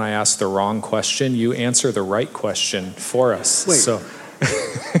even when I ask the wrong question, you answer the right question for us. Wait. So,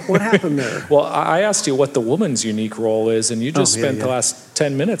 what happened there? Well, I asked you what the woman's unique role is, and you just spent the last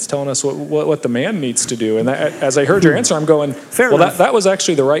 10 minutes telling us what the man needs to do. And as I heard your answer, I'm going, that was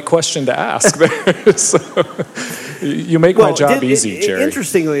actually the right question to ask there. So, you make my job easy, Jerry.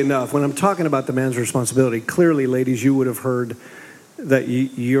 Interestingly enough, when I'm talking about the man's responsibility, clearly, ladies, you would have heard that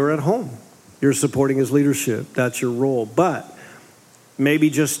you're at home. You're supporting his leadership. That's your role. But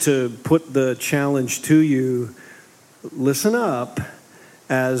maybe just to put the challenge to you, listen up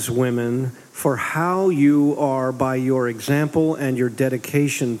as women for how you are, by your example and your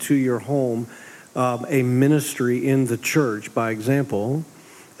dedication to your home, a ministry in the church by example.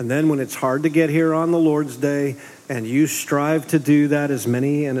 And then when it's hard to get here on the Lord's Day and you strive to do that as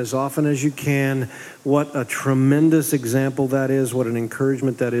many and as often as you can, what a tremendous example that is, what an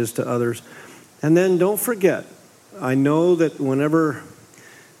encouragement that is to others. And then don't forget, I know that whenever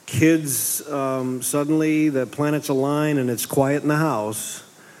kids, suddenly the planets align and it's quiet in the house,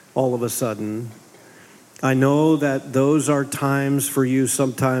 all of a sudden, I know that those are times for you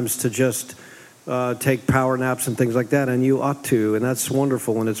sometimes to just take power naps and things like that, and you ought to, and that's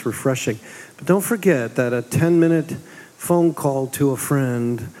wonderful and it's refreshing. But don't forget that a 10-minute phone call to a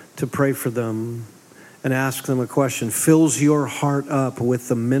friend to pray for them and ask them a question fills your heart up with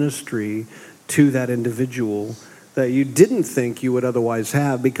the ministry to that individual that you didn't think you would otherwise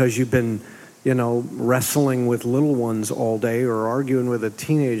have because you've been, wrestling with little ones all day or arguing with a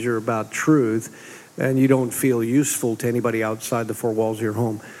teenager about truth, and you don't feel useful to anybody outside the four walls of your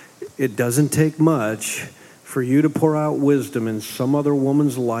home. It doesn't take much for you to pour out wisdom in some other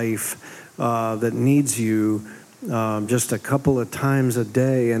woman's life that needs you just a couple of times a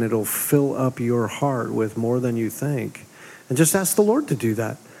day, and it'll fill up your heart with more than you think. And just ask the Lord to do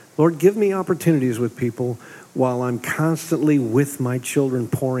that. Lord, give me opportunities with people while I'm constantly with my children,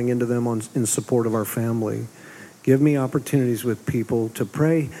 pouring into them in support of our family. Give me opportunities with people to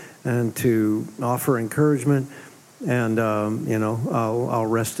pray and to offer encouragement, and I'll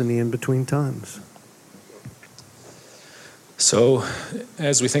rest in the in-between times. So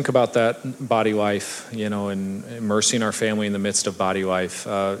as we think about that body life, and immersing our family in the midst of body life,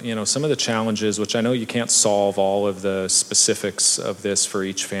 some of the challenges, which I know you can't solve all of the specifics of this for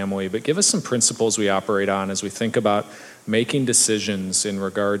each family, but give us some principles we operate on as we think about making decisions in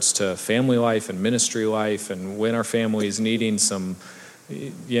regards to family life and ministry life, and when our family is needing some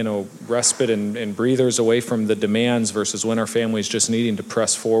respite and breathers away from the demands versus when our family is just needing to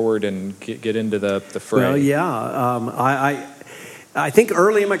press forward and get into the fray. Well, yeah. I think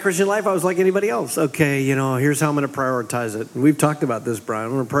early in my Christian life, I was like anybody else. Okay, here's how I'm going to prioritize it. And we've talked about this, Brian.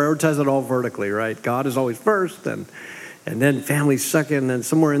 I'm going to prioritize it all vertically, right? God is always first, and then family's second, and then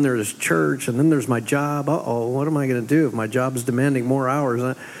somewhere in there is church, and then there's my job. What am I going to do if my job is demanding more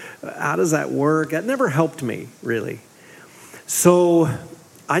hours? How does that work? That never helped me, really. So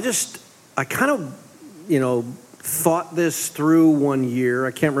I kind of, thought this through one year.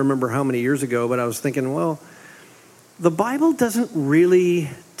 I can't remember how many years ago, but I was thinking, well, the Bible doesn't really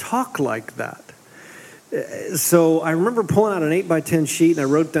talk like that. So I remember pulling out an 8x10 sheet, and I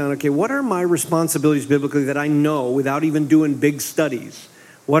wrote down, okay, what are my responsibilities biblically that I know without even doing big studies?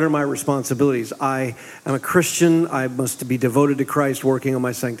 What are my responsibilities? I am a Christian. I must be devoted to Christ, working on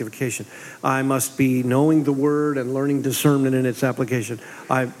my sanctification. I must be knowing the Word and learning discernment in its application.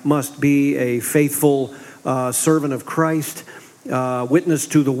 I must be a faithful servant of Christ, witness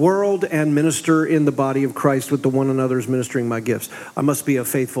to the world, and minister in the body of Christ with the one another's ministering my gifts. I must be a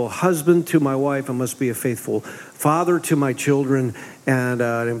faithful husband to my wife. I must be a faithful father to my children, and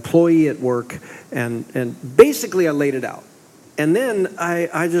an employee at work. And basically I laid it out. And then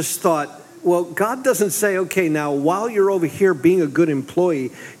I just thought, well, God doesn't say, okay, now while you're over here being a good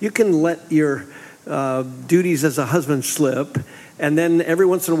employee, you can let your duties as a husband slip. And then every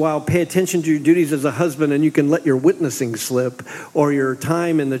once in a while, pay attention to your duties as a husband, and you can let your witnessing slip or your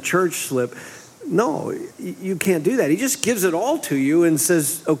time in the church slip. No, you can't do that. He just gives it all to you and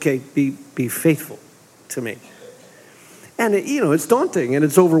says, okay, be faithful to me. And it's daunting and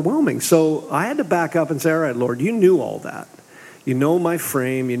it's overwhelming. So I had to back up and say, all right, Lord, you knew all that. You know my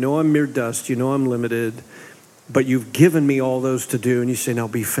frame. You know I'm mere dust. You know I'm limited. But you've given me all those to do. And you say, now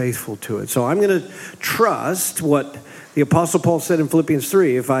be faithful to it. So I'm going to trust what the Apostle Paul said in Philippians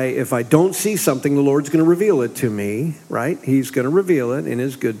 3. If I don't see something, the Lord's going to reveal it to me, right? He's going to reveal it in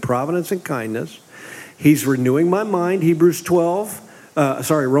his good providence and kindness. He's renewing my mind, Romans 12.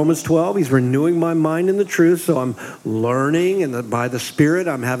 He's renewing my mind in the truth. So I'm learning, and by the Spirit,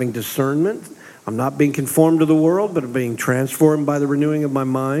 I'm having discernment. I'm not being conformed to the world, but I'm being transformed by the renewing of my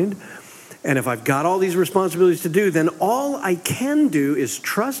mind. And if I've got all these responsibilities to do, then all I can do is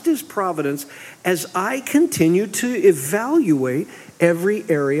trust his providence as I continue to evaluate every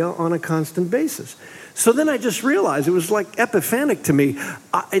area on a constant basis. So then I just realized, it was like epiphanic to me.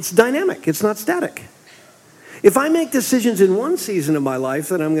 It's dynamic. It's not static. If I make decisions in one season of my life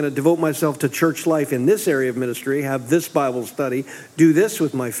that I'm going to devote myself to church life in this area of ministry, have this Bible study, do this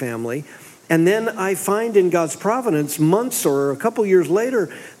with my family, and then I find in God's providence months or a couple years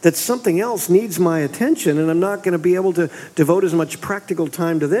later that something else needs my attention and I'm not going to be able to devote as much practical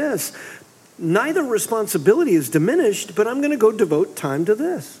time to this, neither responsibility is diminished, but I'm going to go devote time to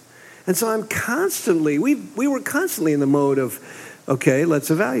this. And so I'm constantly, we were constantly in the mode of, okay,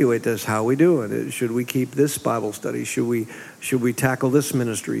 let's evaluate this. How are we doing? Should we keep this Bible study? Should we tackle this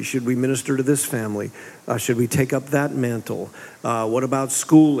ministry? Should we minister to this family? Should we take up that mantle? What about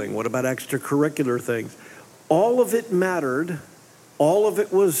schooling? What about extracurricular things? All of it mattered. All of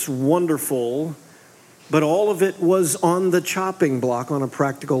it was wonderful, but all of it was on the chopping block on a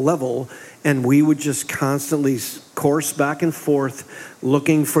practical level, and we would just constantly course back and forth,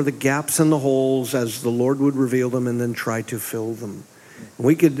 looking for the gaps and the holes as the Lord would reveal them, and then try to fill them.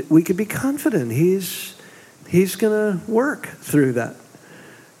 We could be confident He's going to work through that.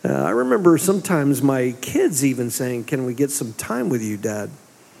 I remember sometimes my kids even saying, "Can we get some time with you, Dad?"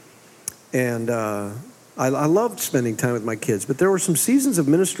 And I loved spending time with my kids, but there were some seasons of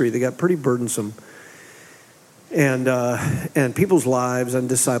ministry that got pretty burdensome. And people's lives and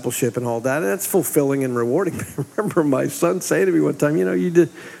discipleship and all that. That's fulfilling and rewarding. I remember my son saying to me one time, you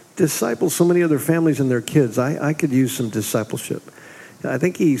disciple so many other families and their kids. I could use some discipleship. I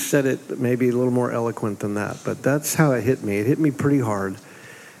think he said it maybe a little more eloquent than that, but that's how it hit me. It hit me pretty hard.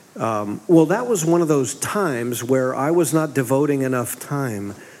 Well, that was one of those times where I was not devoting enough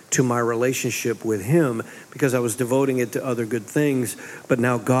time to my relationship with him because I was devoting it to other good things. But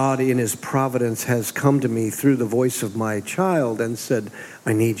now God in his providence has come to me through the voice of my child and said,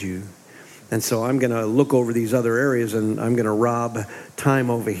 I need you. And so I'm going to look over these other areas and I'm going to rob time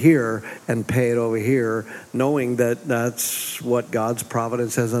over here and pay it over here, knowing that that's what God's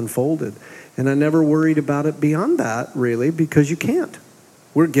providence has unfolded. And I never worried about it beyond that, really, because you can't.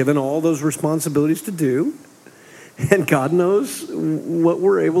 We're given all those responsibilities to do. And God knows what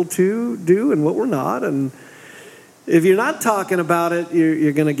we're able to do and what we're not. And if you're not talking about it,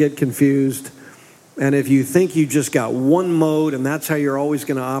 you're going to get confused. And if you think you just got one mode and that's how you're always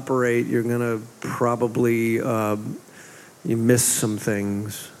going to operate, you're going to probably you miss some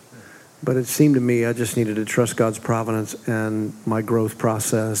things. But it seemed to me I just needed to trust God's providence and my growth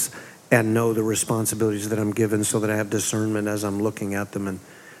process and know the responsibilities that I'm given so that I have discernment as I'm looking at them and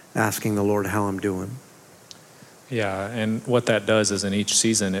asking the Lord how I'm doing. Yeah, and what that does is in each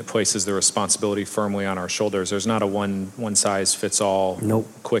season, it places the responsibility firmly on our shoulders. There's not a one-size-fits-all, Nope.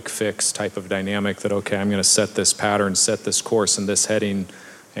 quick fix type of dynamic that, okay, I'm going to set this pattern, set this course and this heading,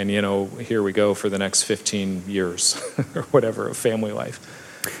 and, here we go for the next 15 years or whatever of family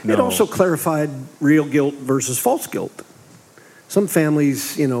life. No. It also clarified real guilt versus false guilt. Some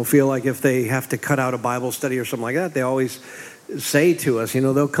families, feel like if they have to cut out a Bible study or something like that, they always say to us,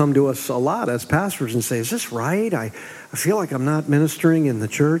 they'll come to us a lot as pastors and say, is this right? I feel like I'm not ministering in the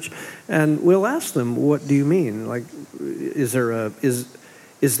church. And we'll ask them, what do you mean? Like, is there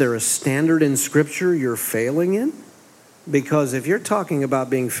a standard in Scripture you're failing in? Because if you're talking about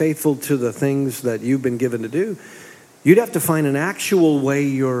being faithful to the things that you've been given to do, you'd have to find an actual way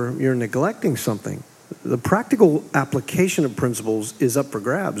you're neglecting something. The practical application of principles is up for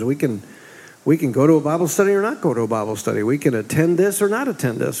grabs. We can go to a Bible study or not go to a Bible study. We can attend this or not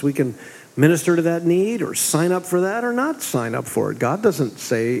attend this. We can minister to that need or sign up for that or not sign up for it. God doesn't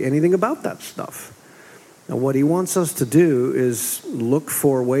say anything about that stuff. Now, what he wants us to do is look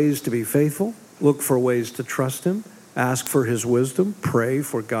for ways to be faithful, look for ways to trust him, ask for his wisdom, pray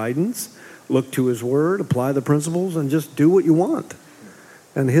for guidance, look to his word, apply the principles, and just do what you want.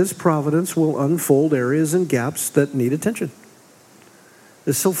 And his providence will unfold areas and gaps that need attention.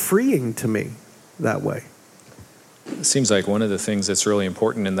 It's so freeing to me that way. It seems like one of the things that's really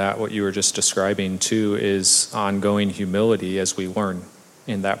important in that, what you were just describing too, is ongoing humility as we learn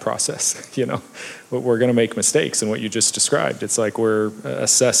in that process. We're going to make mistakes in what you just described. It's like we're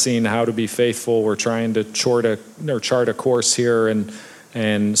assessing how to be faithful. We're trying to chart a course here,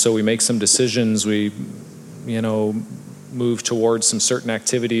 and so we make some decisions. We, move towards some certain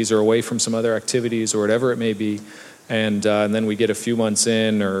activities or away from some other activities or whatever it may be. And then we get a few months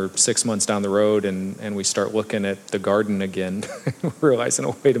in or 6 months down the road and we start looking at the garden again, realizing,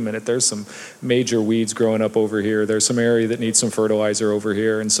 oh, wait a minute, there's some major weeds growing up over here. There's some area that needs some fertilizer over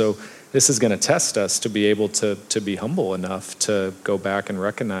here. And so this is going to test us to be able to be humble enough to go back and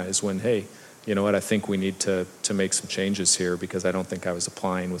recognize when, hey, you know what, I think we need to make some changes here because I don't think I was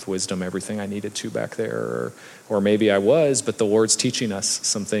applying with wisdom everything I needed to back there. Or maybe I was, but the Lord's teaching us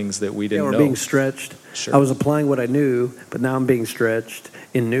some things that we didn't know. Being stretched. Sure. I was applying what I knew, but now I'm being stretched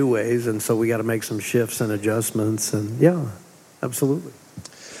in new ways, and so we got to make some shifts and adjustments. And yeah, absolutely.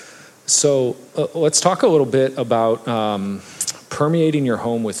 So let's talk a little bit about permeating your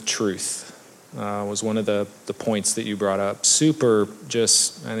home with truth. Was one of the points that you brought up. Super,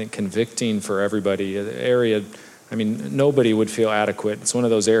 just, I think, convicting for everybody. The area, nobody would feel adequate. It's one of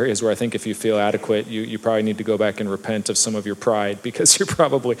those areas where I think if you feel adequate, you probably need to go back and repent of some of your pride because you're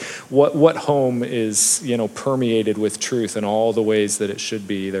probably, what home is, permeated with truth in all the ways that it should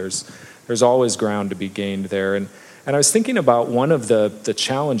be. There's always ground to be gained there. And I was thinking about one of the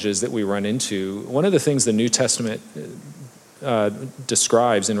challenges that we run into. One of the things the New Testament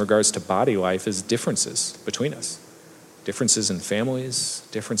describes in regards to body life is differences between us. Differences in families,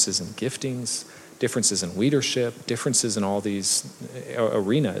 differences in giftings, differences in leadership, differences in all these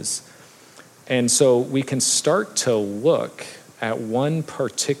arenas. And so we can start to look at one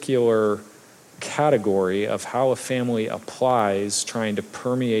particular category of how a family applies trying to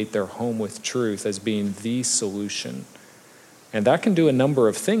permeate their home with truth as being the solution. And that can do a number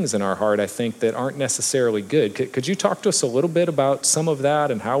of things in our heart, I think, that aren't necessarily good. Could you talk to us a little bit about some of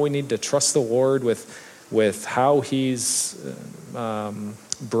that and how we need to trust the Lord with how he's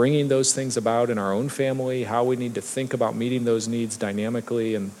bringing those things about in our own family, how we need to think about meeting those needs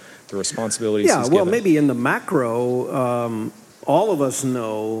dynamically and the responsibilities he's given? Yeah, well, maybe in the macro, all of us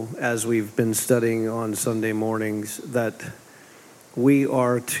know, as we've been studying on Sunday mornings, that We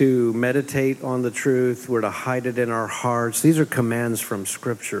are to meditate on the truth. We're to hide it in our hearts. These are commands from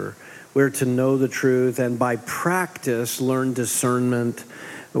Scripture. We're to know the truth and by practice learn discernment.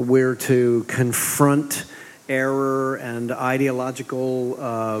 We're to confront error and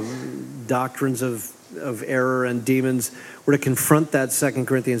ideological doctrines of error and demons. We're to confront that, 2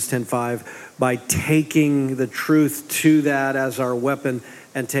 Corinthians 10:5, by taking the truth to that as our weapon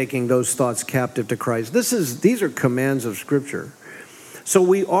and taking those thoughts captive to Christ. These are commands of Scripture. So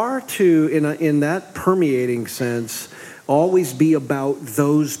we are to, in that permeating sense, always be about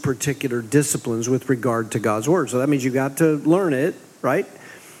those particular disciplines with regard to God's Word. So that means you got to learn it, right?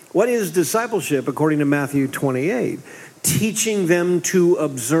 What is discipleship according to Matthew 28? Teaching them to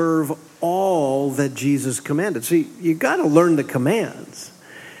observe all that Jesus commanded. See, you got to learn the commands.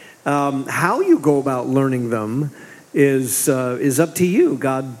 How you go about learning them is up to you.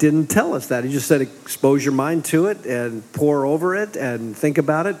 God didn't tell us that. He just said expose your mind to it and pore over it and think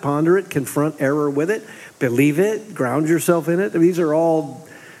about it, ponder it, confront error with it, believe it, ground yourself in it. These are all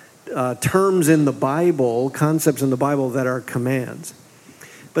terms in the Bible, concepts in the Bible that are commands.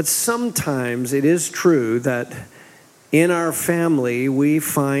 But sometimes it is true that in our family, we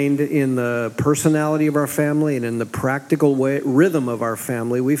find in the personality of our family and in the practical rhythm of our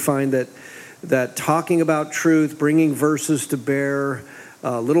family, we find that talking about truth, bringing verses to bear,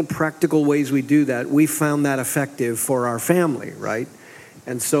 little practical ways we do that, we found that effective for our family, right?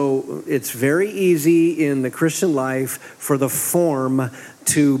 And so it's very easy in the Christian life for the form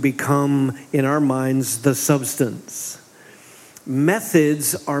to become, in our minds, the substance.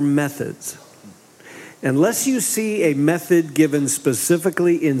 Methods are methods. Unless you see a method given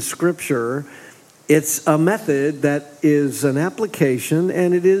specifically in Scripture, it's a method that is an application,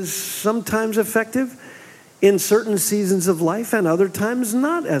 and it is sometimes effective in certain seasons of life and other times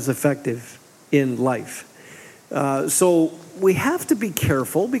not as effective in life. So we have to be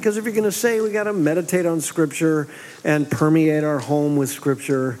careful, because if you're going to say we got to meditate on Scripture and permeate our home with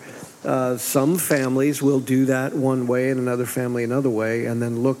Scripture, some families will do that one way and another family another way, and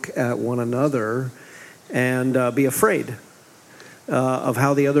then look at one another and be afraid of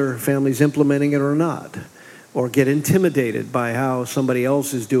how the other family's implementing it or not, or get intimidated by how somebody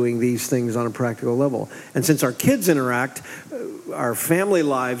else is doing these things on a practical level. And since our kids interact, our family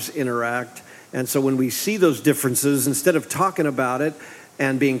lives interact, and so when we see those differences, instead of talking about it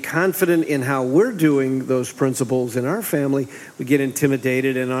and being confident in how we're doing those principles in our family, we get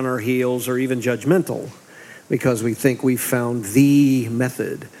intimidated and on our heels or even judgmental because we think we found the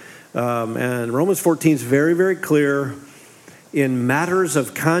method. And Romans 14 is very, very clear. In matters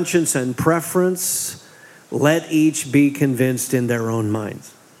of conscience and preference, let each be convinced in their own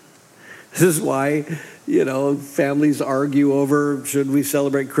minds. This is why, families argue over, should we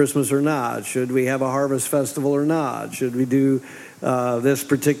celebrate Christmas or not? Should we have a harvest festival or not? Should we do this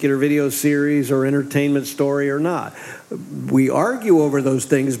particular video series or entertainment story or not? We argue over those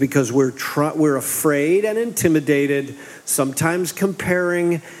things because we're afraid and intimidated, sometimes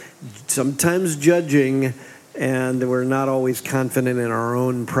comparing, sometimes judging, and we're not always confident in our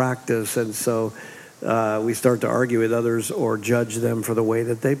own practice. And so we start to argue with others or judge them for the way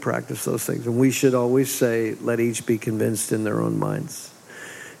that they practice those things. And we should always say, let each be convinced in their own minds.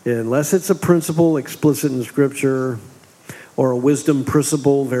 Unless it's a principle explicit in Scripture or a wisdom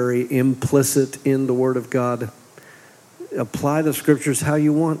principle very implicit in the Word of God, apply the Scriptures how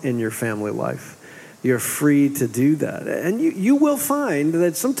you want in your family life. You're free to do that. And you will find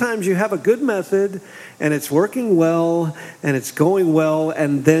that sometimes you have a good method and it's working well and it's going well,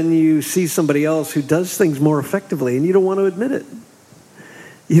 and then you see somebody else who does things more effectively and you don't want to admit it.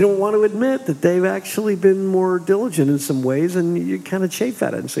 You don't want to admit that they've actually been more diligent in some ways, and you kind of chafe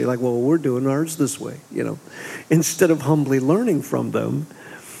at it and say, like, well, we're doing ours this way, instead of humbly learning from them.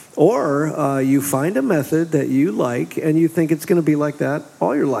 Or you find a method that you like and you think it's going to be like that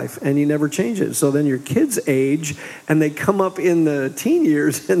all your life and you never change it. So then your kids age and they come up in the teen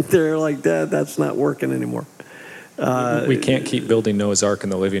years and they're like, Dad, that's not working anymore. We can't keep building Noah's Ark in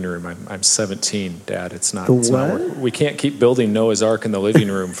the living room. I'm 17, Dad. It's not. We can't keep building Noah's Ark in the living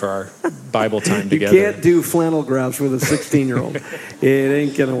room for our Bible time together. You can't do flannel graphs with a 16-year-old. It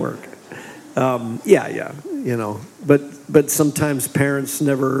ain't going to work. But sometimes parents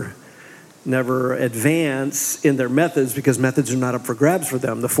never advance in their methods because methods are not up for grabs for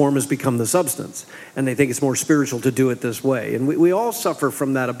them. The form has become the substance, and they think it's more spiritual to do it this way. And we all suffer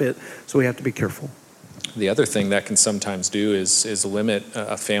from that a bit, so we have to be careful. The other thing that can sometimes do is limit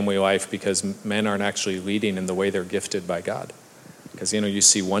a family life because men aren't actually leading in the way they're gifted by God. Because, you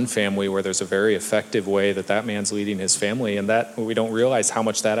see one family where there's a very effective way that man's leading his family, and that we don't realize how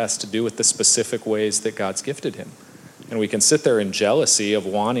much that has to do with the specific ways that God's gifted him. And we can sit there in jealousy of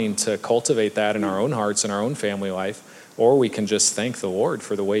wanting to cultivate that in our own hearts and our own family life, or we can just thank the Lord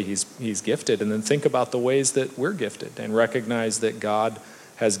for the way he's gifted, and then think about the ways that we're gifted and recognize that God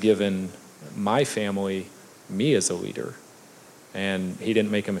has given my family me as a leader, and he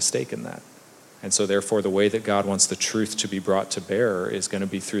didn't make a mistake in that. And so therefore, the way that God wants the truth to be brought to bear is going to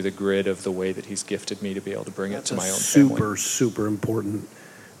be through the grid of the way that he's gifted me to be able to bring it to my own family. Super important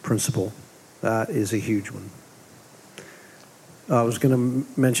principle. That is a huge one. I was going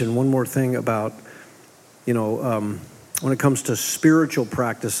to mention one more thing about, when it comes to spiritual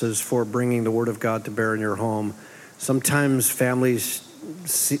practices for bringing the Word of God to bear in your home, sometimes families,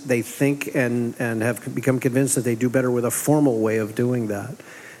 they think and have become convinced that they do better with a formal way of doing that.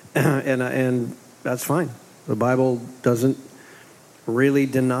 And that's fine. The Bible doesn't really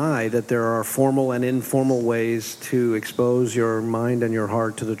deny that there are formal and informal ways to expose your mind and your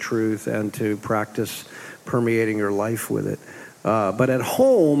heart to the truth and to practice permeating your life with it. But at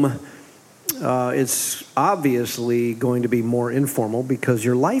home, it's obviously going to be more informal because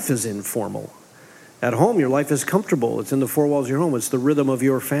your life is informal. At home, your life is comfortable. It's in the four walls of your home. It's the rhythm of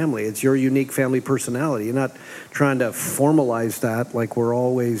your family. It's your unique family personality. You're not trying to formalize that like we're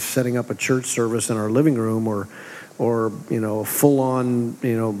always setting up a church service in our living room or full-on,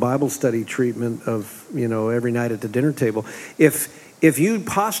 Bible study treatment of, every night at the dinner table. If you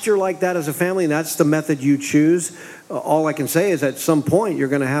posture like that as a family and that's the method you choose, all I can say is at some point you're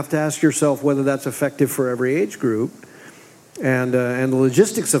going to have to ask yourself whether that's effective for every age group. And the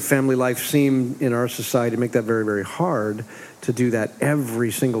logistics of family life seem in our society to make that very, very hard to do that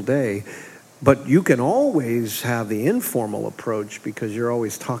every single day. But you can always have the informal approach because you're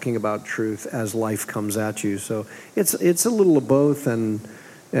always talking about truth as life comes at you. So it's a little of both, and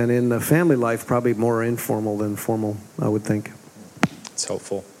in the family life, probably more informal than formal, I would think. It's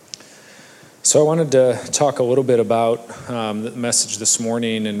helpful. So I wanted to talk a little bit about the message this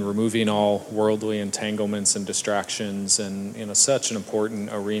morning and removing all worldly entanglements and distractions, and such an important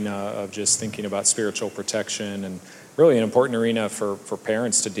arena of just thinking about spiritual protection, and really an important arena for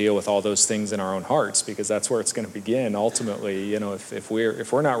parents to deal with all those things in our own hearts, because that's where it's going to begin ultimately. If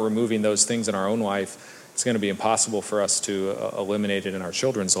we're not removing those things in our own life, it's going to be impossible for us to eliminate it in our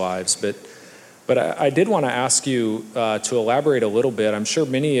children's lives. But I did want to ask you to elaborate a little bit. I'm sure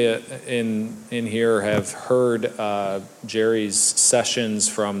many in here have heard Jerry's sessions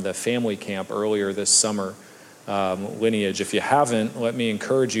from the family camp earlier this summer, Lineage. If you haven't, let me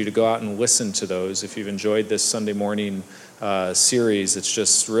encourage you to go out and listen to those. If you've enjoyed this Sunday morning series, it's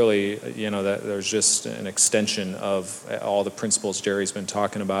just really, that there's just an extension of all the principles Jerry's been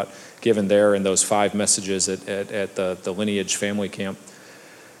talking about given there in those 5 messages at the Lineage family camp.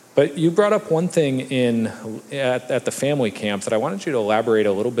 But you brought up one thing at the family camp that I wanted you to elaborate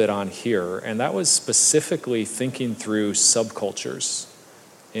a little bit on here, and that was specifically thinking through subcultures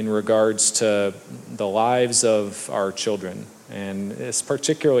in regards to the lives of our children. And this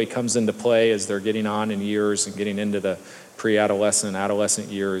particularly comes into play as they're getting on in years and getting into the pre-adolescent, adolescent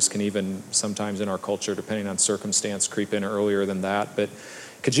years, can even sometimes in our culture, depending on circumstance, creep in earlier than that. But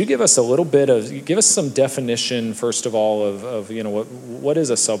could you give us some definition, first of all, of what is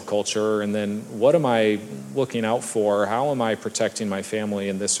a subculture, and then what am I looking out for? How am I protecting my family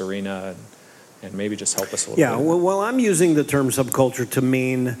in this arena? And maybe just help us a little bit. Yeah, well, I'm using the term subculture to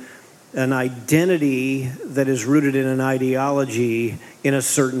mean an identity that is rooted in an ideology in a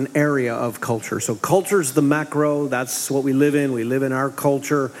certain area of culture. So culture's the macro, that's what we live in. We live in our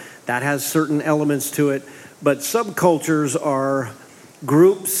culture. That has certain elements to it. But subcultures are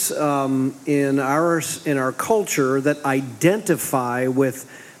groups in our culture that identify with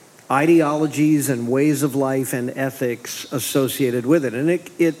ideologies and ways of life and ethics associated with it. And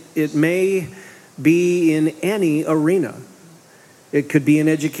it may be in any arena. It could be in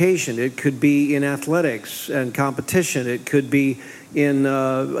education. It could be in athletics and competition. It could be in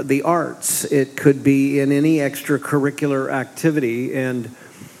the arts. It could be in any extracurricular activity, and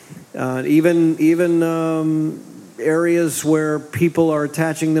even areas where people are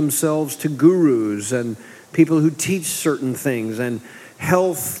attaching themselves to gurus and people who teach certain things, and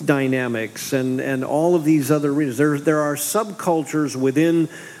health dynamics and all of these other arenas. There are subcultures within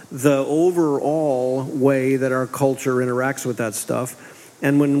the overall way that our culture interacts with that stuff.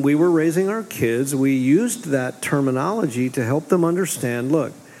 And when we were raising our kids, we used that terminology to help them understand,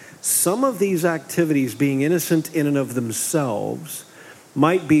 look, some of these activities, being innocent in and of themselves,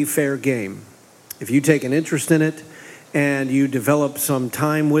 might be fair game. If you take an interest in it and you develop some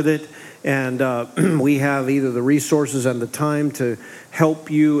time with it And we have either the resources and the time to help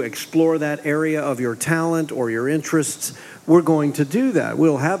you explore that area of your talent or your interests. We're going to do that.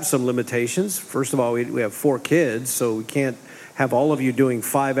 We'll have some limitations. First of all, we have 4 kids, so we can't have all of you doing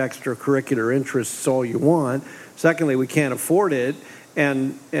 5 extracurricular interests all you want. Secondly, we can't afford it.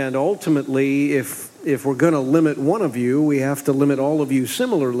 And ultimately, if we're going to limit one of you, we have to limit all of you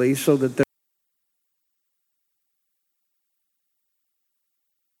similarly so that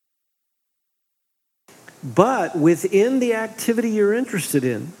But within the activity you're interested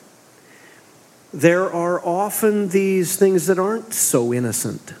in, there are often these things that aren't so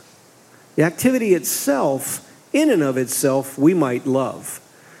innocent. The activity itself, in and of itself, we might love.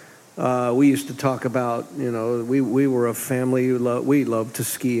 We used to talk about, we were a family who we loved to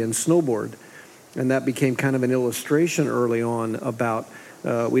ski and snowboard. And that became kind of an illustration early on about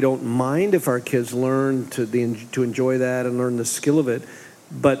we don't mind if our kids learn to enjoy that and learn the skill of it.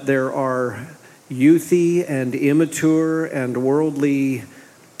 But there are youthy and immature and worldly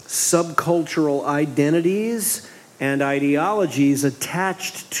subcultural identities and ideologies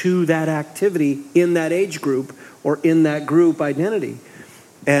attached to that activity in that age group or in that group identity.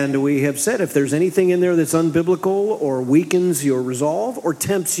 And we have said if there's anything in there that's unbiblical or weakens your resolve or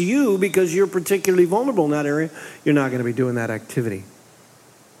tempts you because you're particularly vulnerable in that area, you're not going to be doing that activity.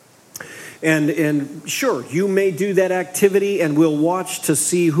 And sure, you may do that activity and we'll watch to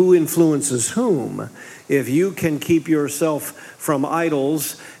see who influences whom. If you can keep yourself from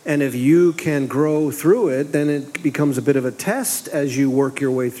idols and if you can grow through it, then it becomes a bit of a test as you work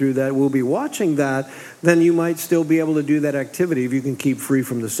your way through that. We'll be watching that. Then you might still be able to do that activity if you can keep free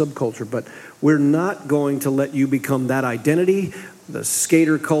from the subculture. But we're not going to let you become that identity. The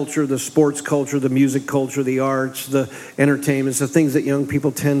skater culture, the sports culture, the music culture, the arts, the entertainments, the things that young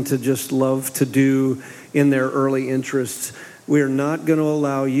people tend to just love to do in their early interests. We're not going to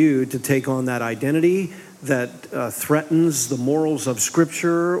allow you to take on that identity that threatens the morals of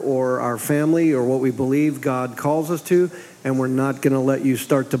Scripture or our family or what we believe God calls us to. And we're not going to let you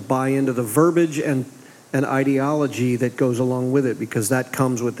start to buy into the verbiage and ideology that goes along with it, because that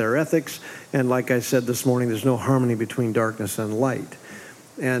comes with their ethics. And like I said this morning, there's no harmony between darkness and light.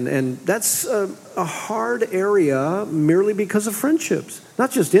 And that's a hard area merely because of friendships,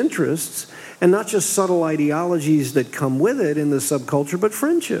 not just interests and not just subtle ideologies that come with it in the subculture, but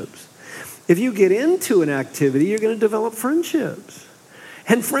friendships. If you get into an activity, you're going to develop friendships.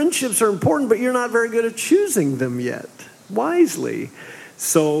 And friendships are important, but you're not very good at choosing them yet wisely.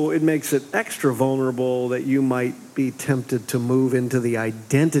 So it makes it extra vulnerable that you might be tempted to move into the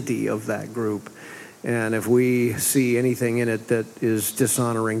identity of that group. And if we see anything in it that is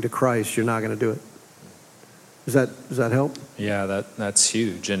dishonoring to Christ, you're not going to do it. Does that help? Yeah, that's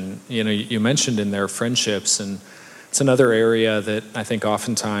huge. And you mentioned in there friendships, and it's another area that I think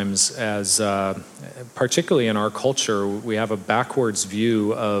oftentimes, as particularly in our culture, we have a backwards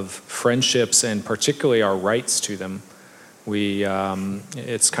view of friendships and particularly our rights to them.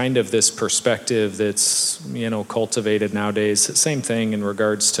 It's kind of this perspective that's cultivated nowadays. Same thing in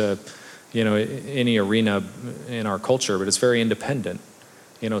regards to any arena in our culture, but it's very independent.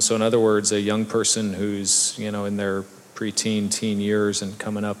 So in other words, a young person who's in their preteen, teen years and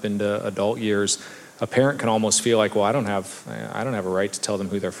coming up into adult years, a parent can almost feel like, well, I don't have a right to tell them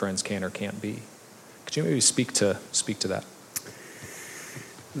who their friends can or can't be. Could you maybe speak to that?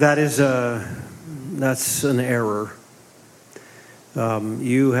 That's an error.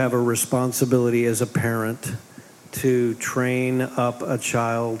 You have a responsibility as a parent to train up a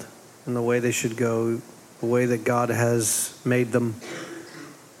child in the way they should go, the way that God has made them,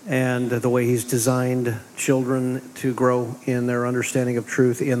 and the way He's designed children to grow in their understanding of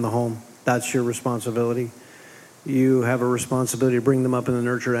truth in the home. That's your responsibility. You have a responsibility to bring them up in the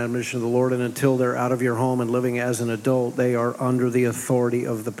nurture and admonition of the Lord, and until they're out of your home and living as an adult, they are under the authority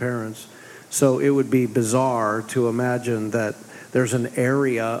of the parents. So it would be bizarre to imagine that there's an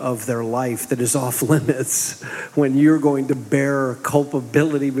area of their life that is off limits when you're going to bear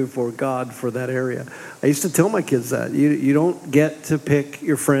culpability before God for that area. I used to tell my kids that. You don't get to pick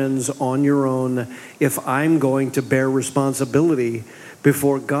your friends on your own if I'm going to bear responsibility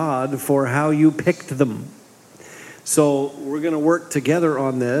before God for how you picked them. So we're going to work together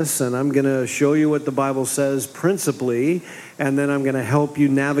on this, and I'm going to show you what the Bible says principally, and then I'm going to help you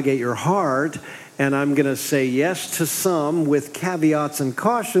navigate your heart. And I'm going to say yes to some with caveats and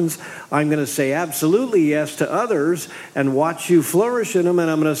cautions. I'm going to say absolutely yes to others and watch you flourish in them.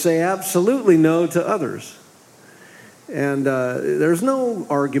 And I'm going to say absolutely no to others. And there's no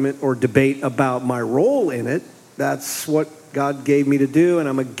argument or debate about my role in it. That's what God gave me to do. And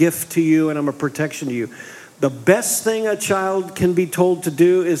I'm a gift to you and I'm a protection to you. The best thing a child can be told to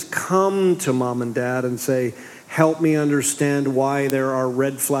do is come to mom and dad and say, help me understand why there are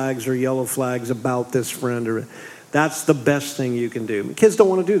red flags or yellow flags about this friend. That's the best thing you can do. Kids don't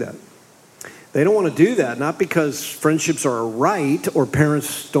want to do that. They don't want to do that, not because friendships are right or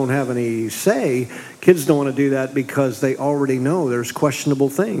parents don't have any say. Kids don't want to do that because they already know there's questionable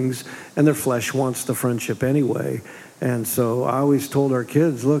things and their flesh wants the friendship anyway. And so I always told our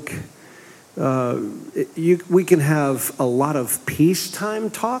kids, look, we can have a lot of peacetime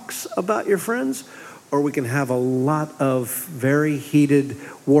talks about your friends, or we can have a lot of very heated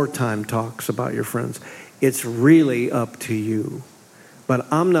wartime talks about your friends. It's really up to you. But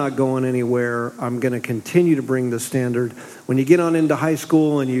I'm not going anywhere. I'm going to continue to bring the standard. When you get on into high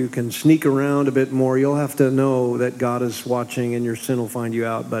school and you can sneak around a bit more, you'll have to know that God is watching and your sin will find you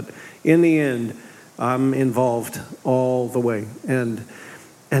out. But in the end, I'm involved all the way. And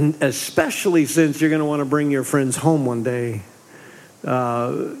especially since you're going to want to bring your friends home one day.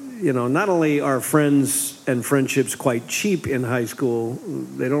 Not only are friends and friendships quite cheap in high school,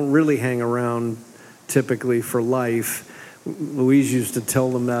 they don't really hang around typically for life. Louise used to tell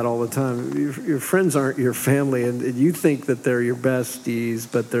them that all the time. Your friends aren't your family, and you think that they're your besties,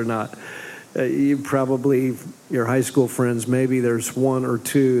 but they're not. Your high school friends, maybe there's one or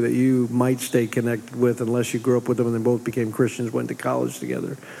two that you might stay connected with unless you grew up with them and they both became Christians, went to college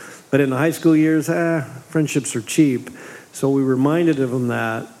together. But in the high school years, friendships are cheap. So we reminded them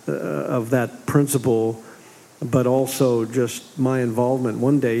of that principle, but also just my involvement.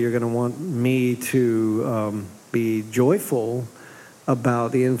 One day you're going to want me to be joyful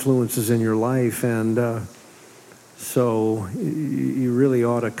about the influences in your life, and so you really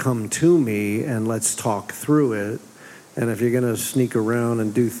ought to come to me and let's talk through it. And if you're going to sneak around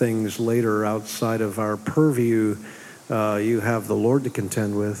and do things later outside of our purview, you have the Lord to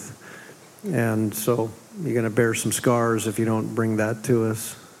contend with. And so you're going to bear some scars if you don't bring that to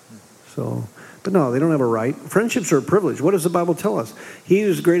us. But no, they don't have a right. Friendships are a privilege. What does the Bible tell us? He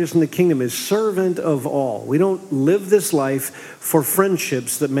who's greatest in the kingdom is servant of all. We don't live this life for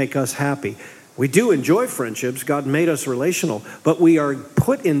friendships that make us happy. We do enjoy friendships. God made us relational. But we are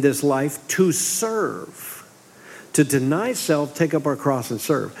put in this life to serve. To deny self, take up our cross and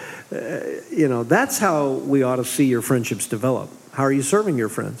serve. That's how we ought to see your friendships develop. How are you serving your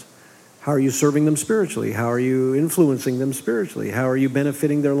friends? How are you serving them spiritually? How are you influencing them spiritually? How are you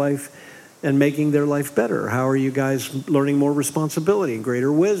benefiting their life and making their life better? How are you guys learning more responsibility and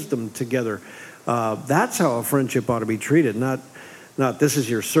greater wisdom together? That's how a friendship ought to be treated, not this is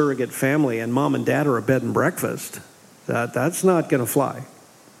your surrogate family and mom and dad are a bed and breakfast. That's not going to fly.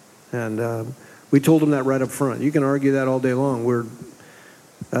 And we told them that right up front. You can argue that all day long.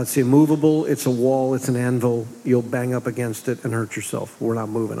 That's immovable. It's a wall. It's an anvil. You'll bang up against it and hurt yourself. We're not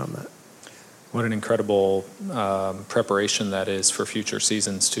moving on that. What an incredible preparation that is for future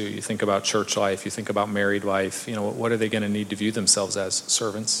seasons, too. You think about church life, you think about married life. What are they going to need to view themselves as?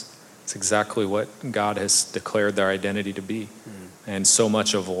 Servants. It's exactly what God has declared their identity to be. And so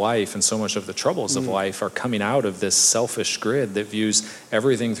much of life and so much of the troubles of life are coming out of this selfish grid that views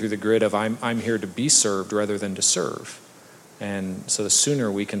everything through the grid of I'm here to be served rather than to serve. And so the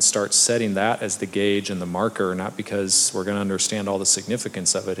sooner we can start setting that as the gauge and the marker, not because we're going to understand all the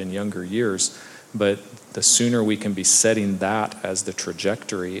significance of it in younger years, but the sooner we can be setting that as the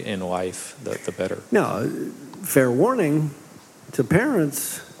trajectory in life, the better. Now, fair warning to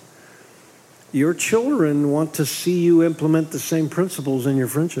parents, your children want to see you implement the same principles in your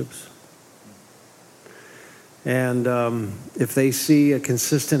friendships. And if they see a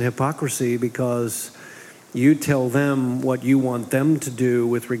consistent hypocrisy because you tell them what you want them to do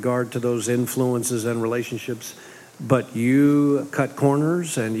with regard to those influences and relationships, but you cut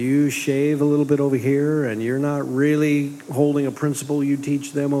corners and you shave a little bit over here and you're not really holding a principle you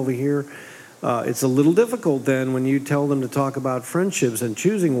teach them over here, it's a little difficult then when you tell them to talk about friendships and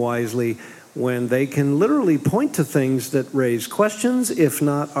choosing wisely when they can literally point to things that raise questions, if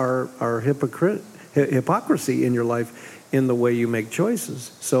not are hypocrisy in your life in the way you make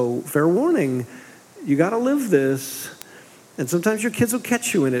choices. So fair warning, you got to live this, and sometimes your kids will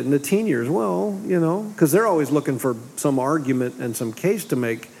catch you in it in the teen years. Well, because they're always looking for some argument and some case to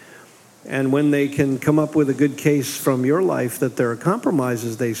make. And when they can come up with a good case from your life that there are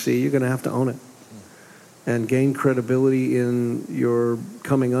compromises they see, you're going to have to own it and gain credibility in your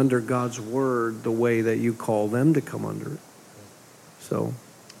coming under God's word the way that you call them to come under it.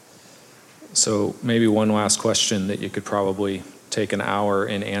 So maybe one last question that you could probably take an hour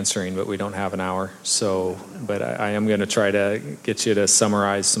in answering, but we don't have an hour. But I am going to try to get you to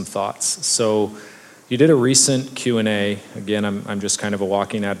summarize some thoughts. So, You did a recent Q&A. Again, I'm just kind of a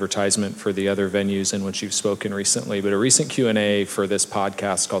walking advertisement for the other venues in which you've spoken recently, but a recent Q&A for this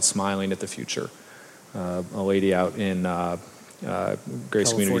podcast called Smiling at the Future. A lady out in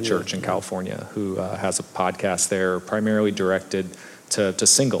Grace Community Church in California who has a podcast there primarily directed to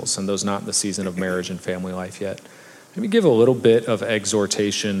singles and those not in the season of marriage and family life yet. Maybe give a little bit of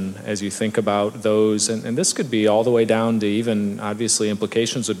exhortation as you think about those, and this could be all the way down to even, obviously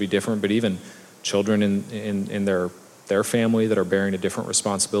implications would be different, but even children in their family that are bearing a different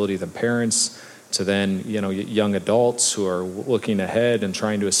responsibility than parents, to then young adults who are looking ahead and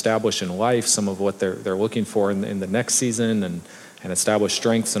trying to establish in life some of what they're looking for in the next season and establish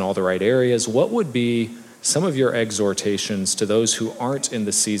strengths in all the right areas. What would be some of your exhortations to those who aren't in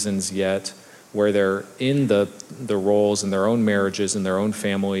the seasons yet, where they're in the roles in their own marriages and their own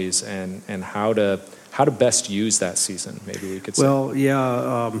families, and how to best use that season? Maybe we could say. Well,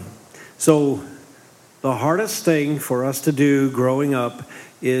 yeah. So the hardest thing for us to do growing up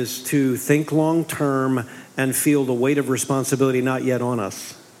is to think long term and feel the weight of responsibility not yet on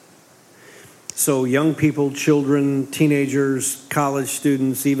us. So young people, children, teenagers, college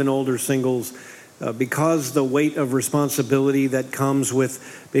students, even older singles, because the weight of responsibility that comes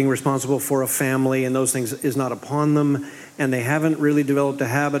with being responsible for a family and those things is not upon them, and they haven't really developed a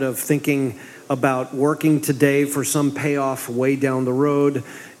habit of thinking about working today for some payoff way down the road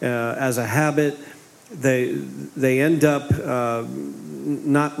as a habit, they end up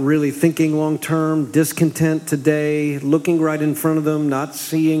not really thinking long term, discontent today, looking right in front of them, not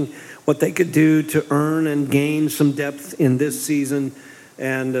seeing what they could do to earn and gain some depth in this season,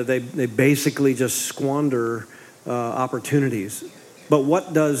 and they basically just squander opportunities. But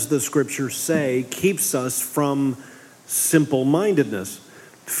what does the scripture say keeps us from simple-mindedness?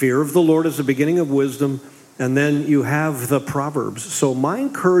 Fear of the Lord is the beginning of wisdom, and then you have the Proverbs. So my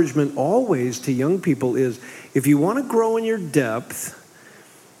encouragement always to young people is, if you want to grow in your depth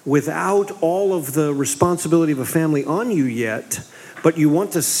without all of the responsibility of a family on you yet, but you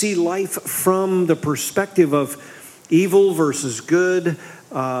want to see life from the perspective of evil versus good,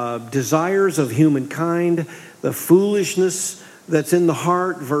 desires of humankind, the foolishness that's in the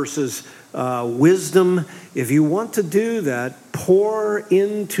heart versus wisdom. If you want to do that, pour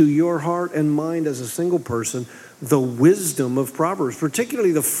into your heart and mind as a single person the wisdom of Proverbs,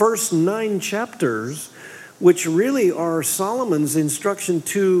 particularly the first 9 chapters, which really are Solomon's instruction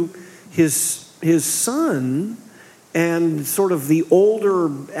to his son, and sort of the older,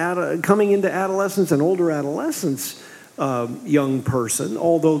 coming into adolescence and older adolescence young person,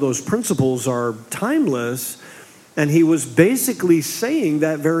 although those principles are timeless. And he was basically saying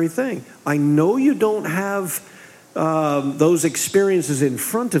that very thing. I know you don't have those experiences in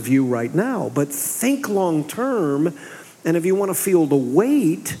front of you right now, but think long term. And if you want to feel the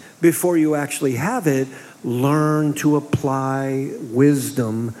weight before you actually have it, learn to apply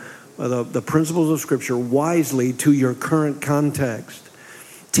wisdom, the principles of Scripture, wisely to your current context.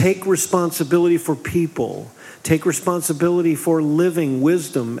 Take responsibility for people. Take responsibility for living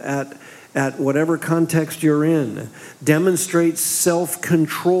wisdom at whatever context you're in. Demonstrate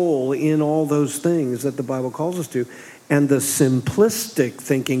self-control in all those things that the Bible calls us to. And the simplistic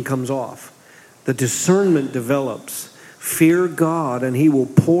thinking comes off. The discernment develops. Fear God, and He will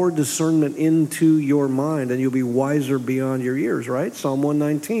pour discernment into your mind, and you'll be wiser beyond your years, right? Psalm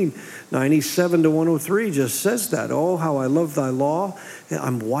 119, 97 to 103 just says that. Oh, how I love thy law.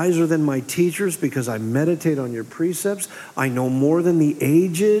 I'm wiser than my teachers because I meditate on your precepts. I know more than the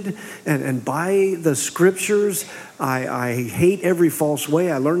aged, and by the scriptures, I hate every false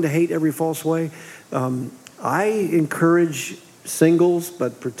way. I learn to hate every false way. I encourage singles,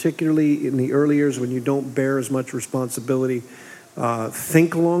 but particularly in the early years when you don't bear as much responsibility,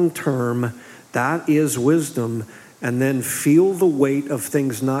 think long term. That is wisdom. And then feel the weight of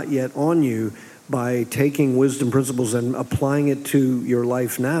things not yet on you by taking wisdom principles and applying it to your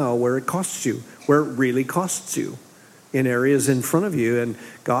life now, where it costs you, where it really costs you, in areas in front of you. And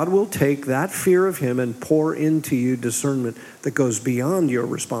God will take that fear of Him and pour into you discernment that goes beyond your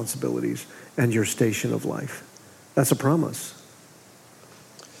responsibilities and your station of life. That's a promise.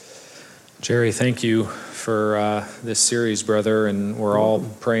 Jerry, thank you for this series, brother, and we're all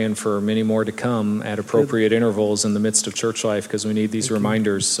praying for many more to come at appropriate intervals in the midst of church life, because we need these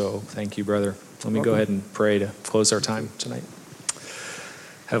reminders. So thank you, brother. Let me go ahead and pray to close our time tonight.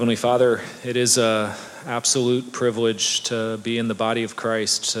 Heavenly Father, it is an absolute privilege to be in the body of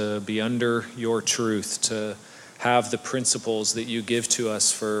Christ, to be under your truth, to have the principles that you give to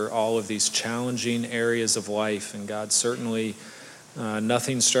us for all of these challenging areas of life. And God, certainly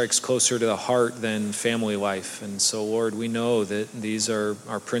nothing strikes closer to the heart than family life. And so, Lord, we know that these are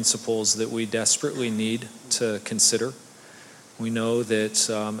principles that we desperately need to consider. We know that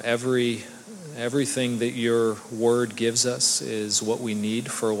everything that your word gives us is what we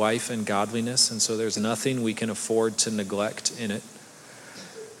need for life and godliness, and so there's nothing we can afford to neglect in it.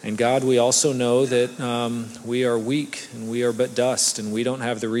 And God, we also know that we are weak and we are but dust, and we don't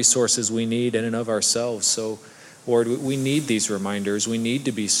have the resources we need in and of ourselves. So, Lord, we need these reminders. We need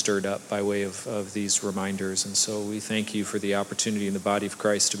to be stirred up by way of these reminders. And so we thank you for the opportunity in the body of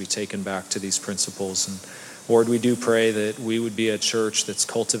Christ to be taken back to these principles. And Lord, we do pray that we would be a church that's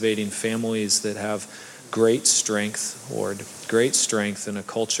cultivating families that have great strength, Lord, great strength in a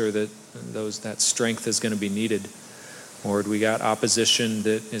culture that strength is going to be needed. Lord, we got opposition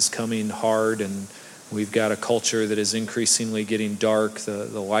that is coming hard, and we've got a culture that is increasingly getting dark.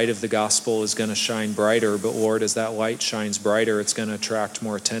 The light of the gospel is going to shine brighter, but Lord, as that light shines brighter, it's going to attract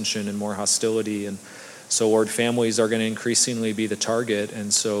more attention and more hostility. And so, Lord, families are going to increasingly be the target,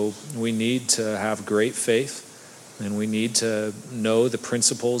 and so we need to have great faith, and we need to know the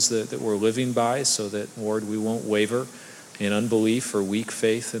principles that we're living by so that, Lord, we won't waver in unbelief or weak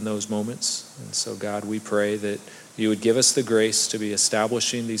faith in those moments. And so, God, we pray that you would give us the grace to be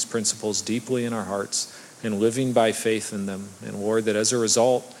establishing these principles deeply in our hearts and living by faith in them. And Lord, that as a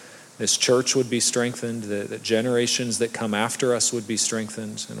result, this church would be strengthened, that generations that come after us would be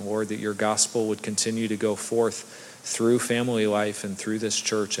strengthened, and Lord, that your gospel would continue to go forth through family life and through this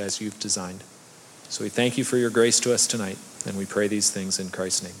church as you've designed. So we thank you for your grace to us tonight, and we pray these things in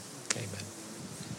Christ's name. Amen.